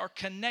we are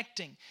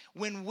connecting.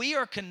 When we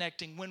are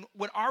connecting, when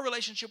our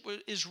relationship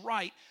is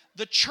right,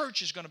 the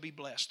church is going to be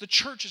blessed. The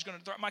church is going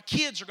to thrive. My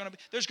kids are going to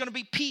be, there's going to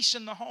be peace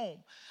in the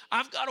home.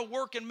 I've got to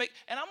work and make,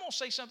 and I'm going to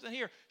say something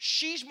here.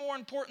 She's more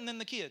important than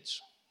the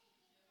kids.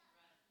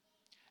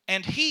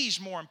 And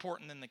he's more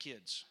important than the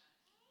kids.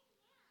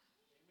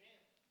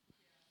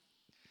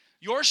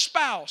 Your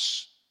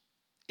spouse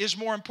is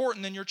more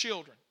important than your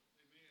children.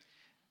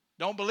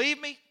 Don't believe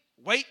me?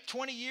 Wait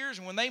 20 years,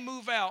 and when they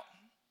move out,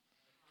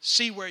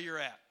 see where you're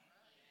at.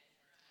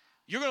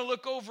 You're going to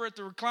look over at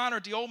the recliner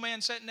at the old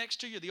man sitting next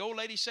to you, the old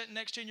lady sitting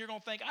next to you, and you're going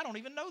to think, I don't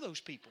even know those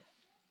people.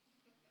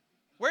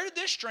 Where did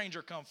this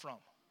stranger come from?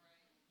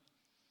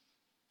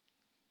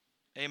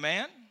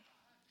 Amen?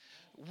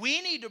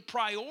 We need to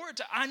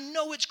prioritize. I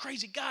know it's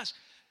crazy. Guys,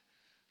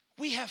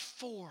 we have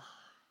 4.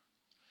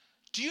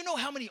 Do you know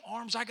how many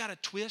arms I got to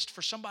twist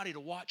for somebody to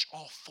watch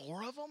all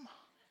 4 of them?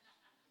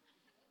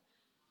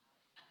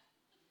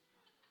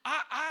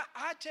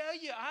 I tell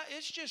you,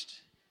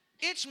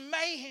 it's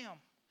mayhem.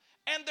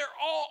 And they're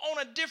all on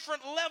a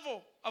different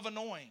level of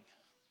annoying.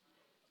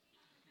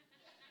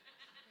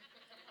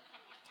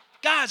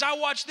 Guys, I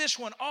watched this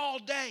one all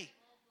day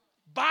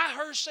by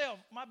herself.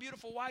 My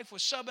beautiful wife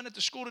was subbing at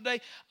the school today.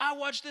 I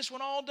watched this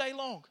one all day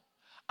long.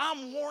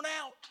 I'm worn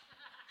out.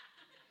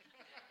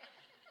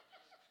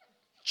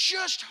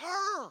 Just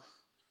her.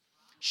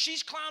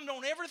 She's climbed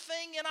on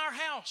everything in our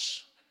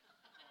house.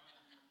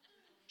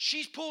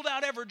 She's pulled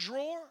out every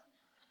drawer.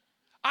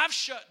 I've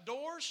shut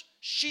doors.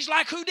 She's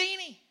like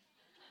Houdini.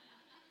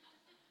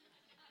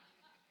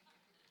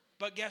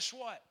 But guess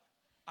what?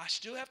 I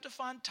still have to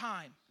find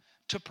time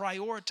to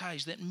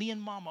prioritize that me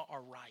and Mama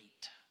are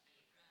right.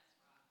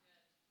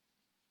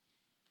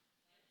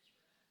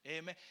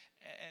 Amen.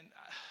 And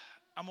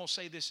I'm going to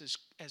say this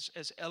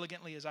as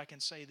elegantly as I can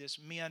say this.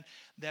 Men,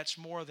 that's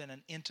more than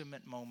an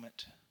intimate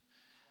moment.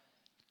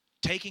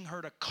 Taking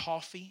her to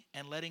coffee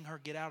and letting her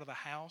get out of the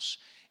house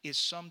is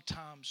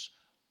sometimes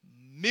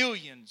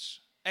millions,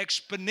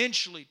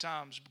 exponentially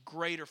times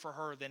greater for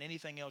her than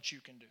anything else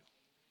you can do.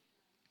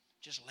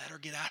 Just let her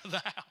get out of the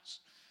house.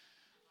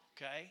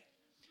 Okay?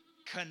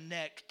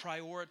 Connect,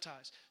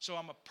 prioritize. So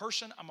I'm a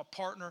person, I'm a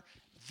partner.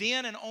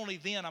 Then and only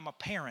then I'm a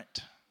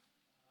parent.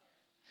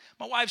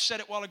 My wife said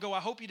it a while ago. I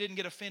hope you didn't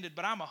get offended,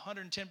 but I'm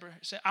 110%.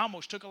 I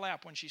almost took a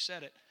lap when she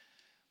said it.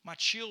 My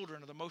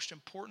children are the most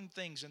important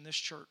things in this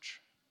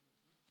church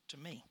to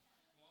me.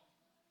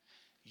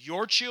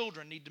 Your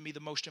children need to be the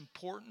most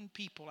important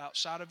people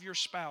outside of your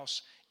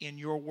spouse in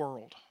your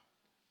world.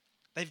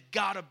 They've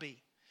got to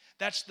be.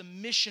 That's the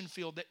mission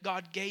field that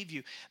God gave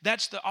you.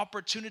 That's the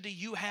opportunity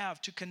you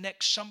have to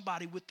connect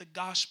somebody with the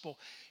gospel.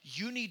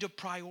 You need to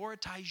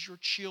prioritize your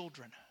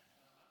children.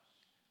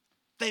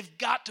 They've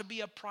got to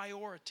be a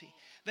priority.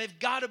 They've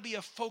got to be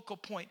a focal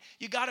point.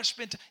 You got to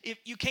spend, if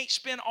you can't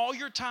spend all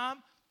your time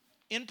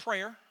in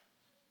prayer,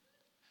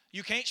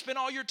 you can't spend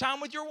all your time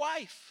with your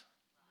wife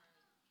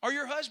or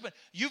your husband.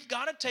 You've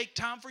got to take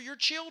time for your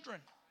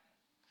children.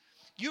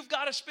 You've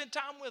got to spend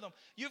time with them.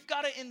 You've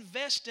got to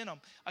invest in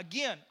them.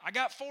 Again, I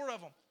got 4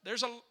 of them.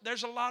 There's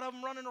a lot of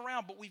them running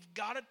around, but we've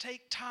got to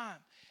take time.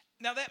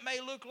 Now that may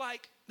look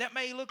like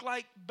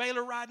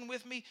Baylor riding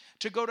with me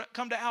to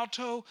come to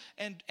Alto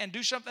and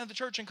do something at the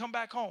church and come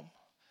back home.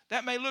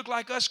 That may look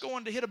like us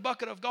going to hit a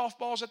bucket of golf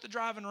balls at the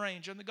driving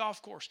range and the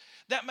golf course.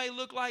 That may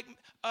look like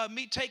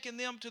me taking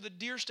them to the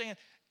deer stand.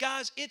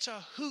 Guys, it's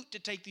a hoot to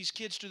take these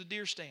kids to the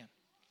deer stand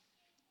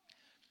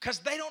because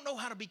they don't know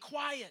how to be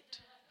quiet.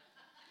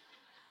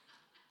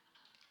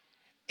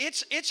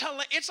 It's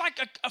like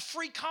a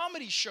free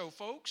comedy show,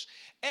 folks.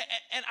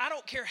 And I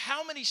don't care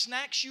how many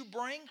snacks you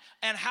bring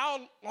and how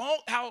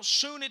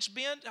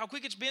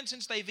quick it's been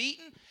since they've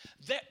eaten.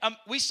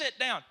 We sit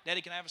down.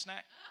 Daddy, can I have a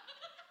snack?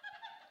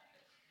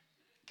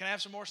 Can I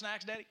have some more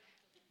snacks, Daddy?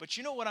 But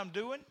you know what I'm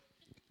doing?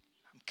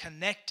 I'm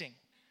connecting.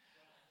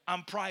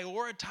 I'm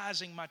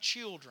prioritizing my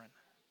children.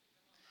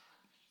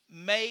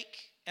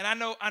 And I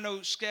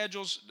know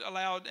schedules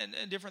allowed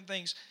and different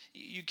things.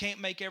 You can't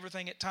make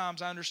everything at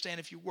times. I understand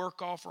if you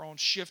work off or on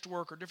shift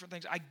work or different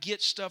things. I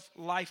get stuff.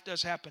 Life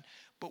does happen.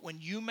 But when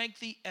you make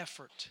the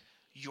effort,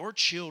 your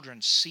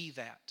children see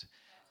that.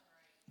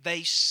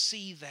 They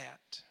see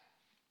that.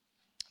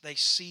 They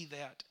see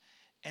that.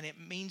 And it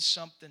means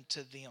something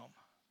to them.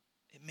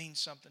 It means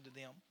something to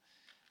them.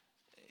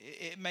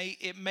 It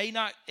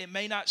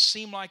may not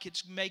seem like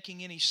it's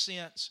making any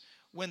sense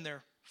when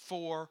they're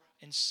 4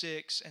 and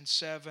 6 and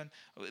 7.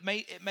 It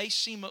may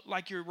seem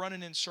like you're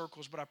running in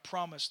circles, but I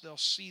promise they'll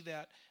see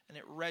that and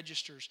it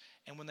registers.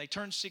 And when they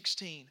turn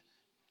 16,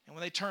 and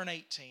when they turn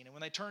 18, and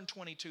when they turn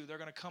 22, they're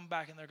going to come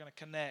back and they're going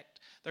to connect.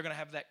 They're going to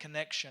have that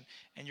connection,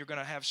 and you're going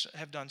to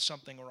have done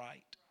something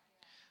right.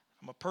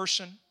 I'm a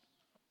person,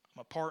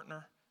 I'm a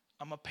partner,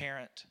 I'm a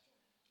parent,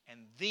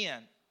 and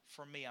then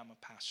for me, I'm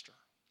a pastor.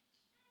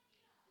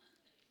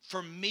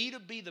 For me to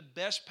be the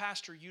best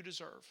pastor you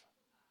deserve,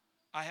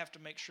 I have to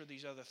make sure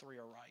these other 3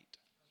 are right.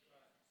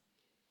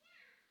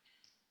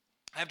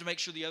 I have to make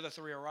sure the other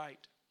 3 are right.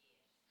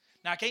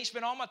 Now, I can't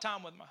spend all my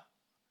time with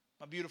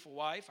my beautiful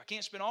wife. I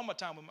can't spend all my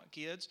time with my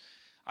kids.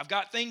 I've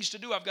got things to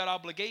do. I've got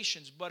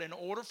obligations. But in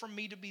order for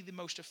me to be the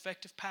most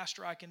effective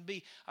pastor I can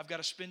be, I've got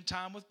to spend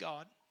time with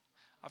God.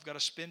 I've got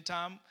to spend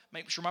time,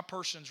 make sure my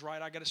person's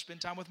right. I've got to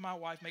spend time with my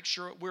wife, make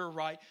sure we're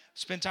right.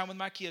 Spend time with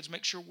my kids,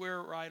 make sure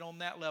we're right on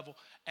that level.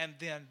 And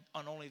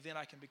only then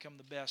I can become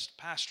the best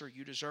pastor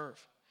you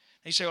deserve.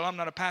 And you say, well, I'm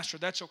not a pastor.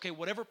 That's okay.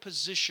 Whatever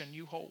position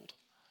you hold.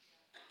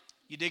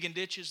 You digging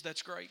ditches?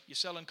 That's great. You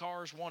selling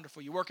cars?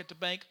 Wonderful. You work at the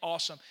bank?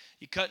 Awesome.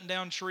 You cutting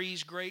down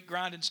trees? Great.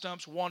 Grinding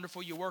stumps?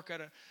 Wonderful. You work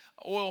at an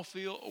oil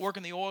field, work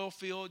in the oil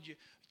field. You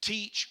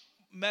teach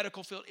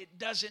medical field. It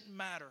doesn't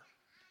matter.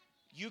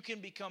 You can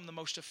become the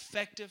most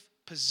effective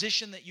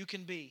position that you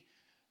can be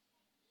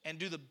and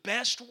do the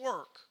best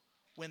work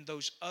when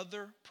those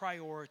other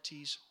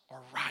priorities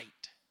are right.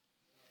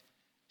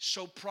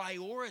 So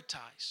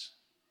prioritize.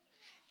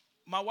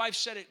 My wife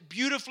said it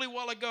beautifully a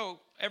while ago,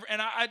 and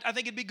I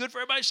think it'd be good for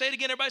everybody to say it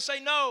again. Everybody say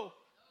no.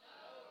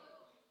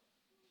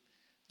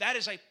 That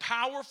is a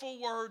powerful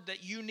word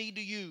that you need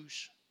to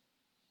use.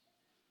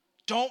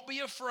 Don't be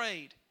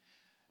afraid.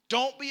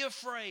 Don't be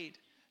afraid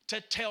to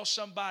tell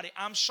somebody,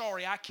 I'm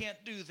sorry, I can't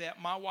do that.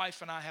 My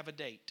wife and I have a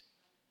date.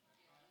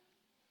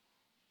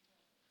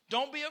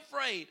 Don't be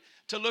afraid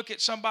to look at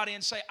somebody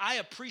and say, I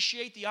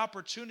appreciate the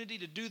opportunity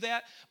to do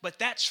that, but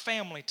that's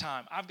family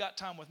time. I've got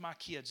time with my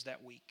kids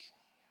that week.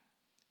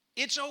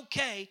 It's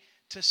okay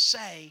to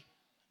say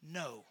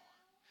no.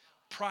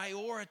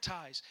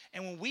 Prioritize.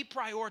 And when we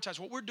prioritize,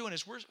 what we're doing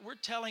is we're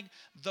telling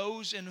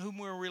those in whom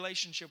we're in a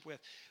relationship with,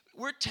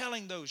 we're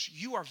telling those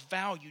you are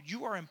valued,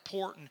 you are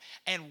important,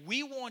 and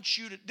we want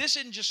you to, this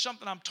isn't just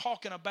something I'm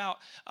talking about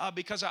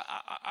because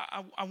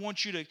I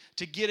want you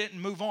to get it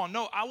and move on.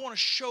 No, I want to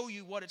show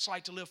you what it's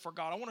like to live for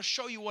God. I want to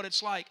show you what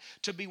it's like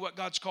to be what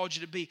God's called you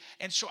to be.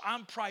 And so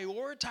I'm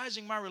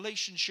prioritizing my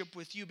relationship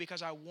with you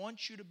because I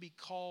want you to be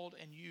called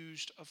and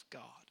used of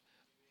God.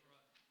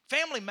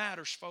 Family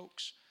matters,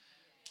 folks.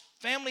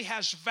 Family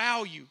has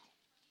value.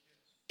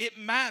 It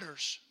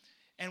matters.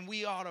 And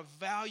we ought to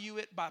value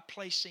it by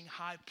placing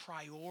high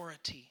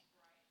priority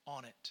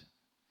on it.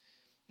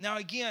 Now,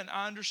 again,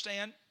 I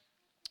understand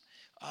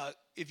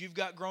if you've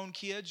got grown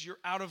kids, you're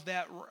out of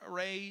that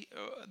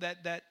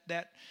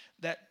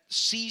that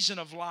season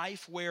of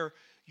life where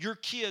your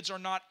kids are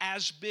not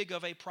as big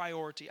of a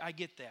priority. I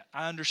get that.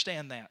 I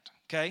understand that.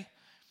 Okay?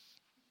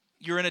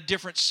 You're in a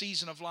different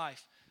season of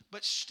life,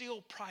 but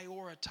still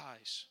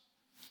prioritize.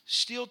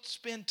 Still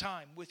spend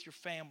time with your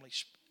family.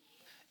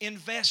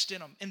 Invest in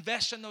them.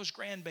 Invest in those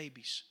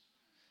grandbabies.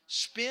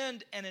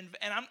 Spend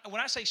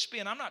when I say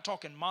spend, I'm not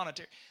talking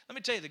monetary. Let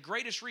me tell you, the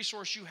greatest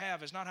resource you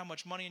have is not how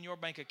much money in your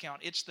bank account.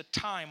 It's the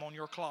time on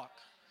your clock.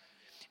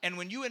 And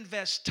when you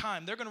invest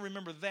time, they're going to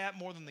remember that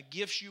more than the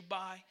gifts you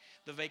buy,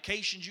 the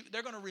vacations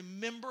they're going to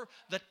remember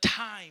the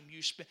time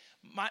you spend.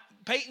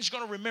 Peyton's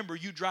going to remember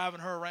you driving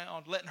her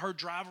around, letting her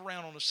drive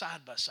around on a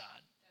side-by-side.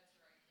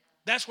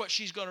 That's what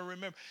she's going to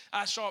remember.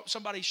 I saw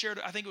somebody shared,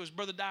 I think it was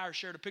Brother Dyer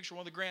shared a picture of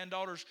one of the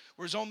granddaughters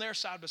where it was on their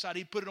side by side.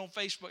 He put it on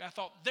Facebook. I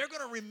thought, they're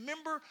going to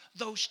remember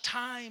those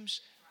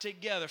times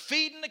together.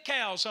 Feeding the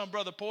cows,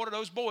 Brother Porter,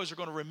 those boys are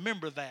going to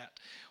remember that.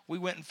 We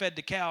went and fed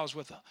the cows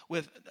with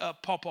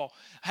Pawpaw.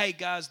 Hey,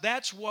 guys,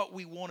 that's what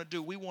we want to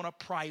do. We want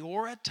to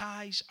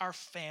prioritize our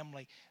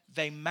family.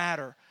 They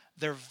matter.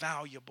 They're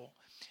valuable.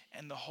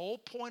 And the whole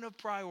point of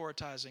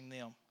prioritizing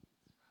them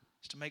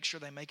is to make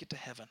sure they make it to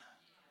heaven.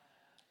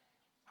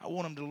 I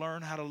want them to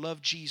learn how to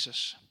love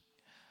Jesus.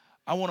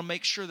 I want to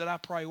make sure that I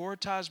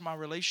prioritize my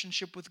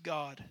relationship with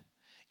God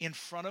in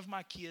front of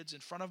my kids, in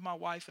front of my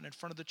wife, and in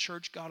front of the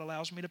church God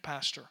allows me to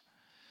pastor,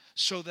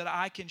 so that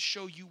I can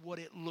show you what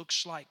it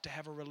looks like to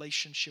have a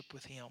relationship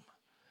with Him.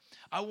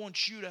 I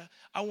want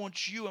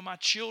you and my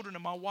children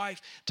and my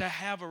wife to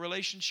have a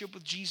relationship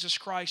with Jesus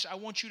Christ. I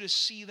want you to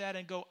see that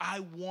and go,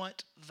 I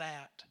want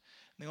that.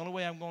 And the only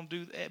way I'm going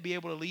to be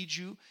able to lead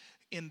you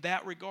in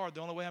that regard, the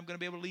only way I'm going to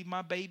be able to lead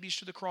my babies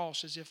to the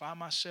cross is if I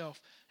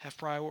myself have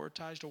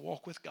prioritized a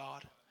walk with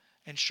God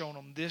and shown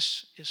them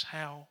this is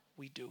how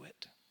we do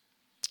it.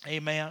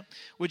 Amen.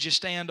 Would you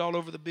stand all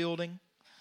over the building?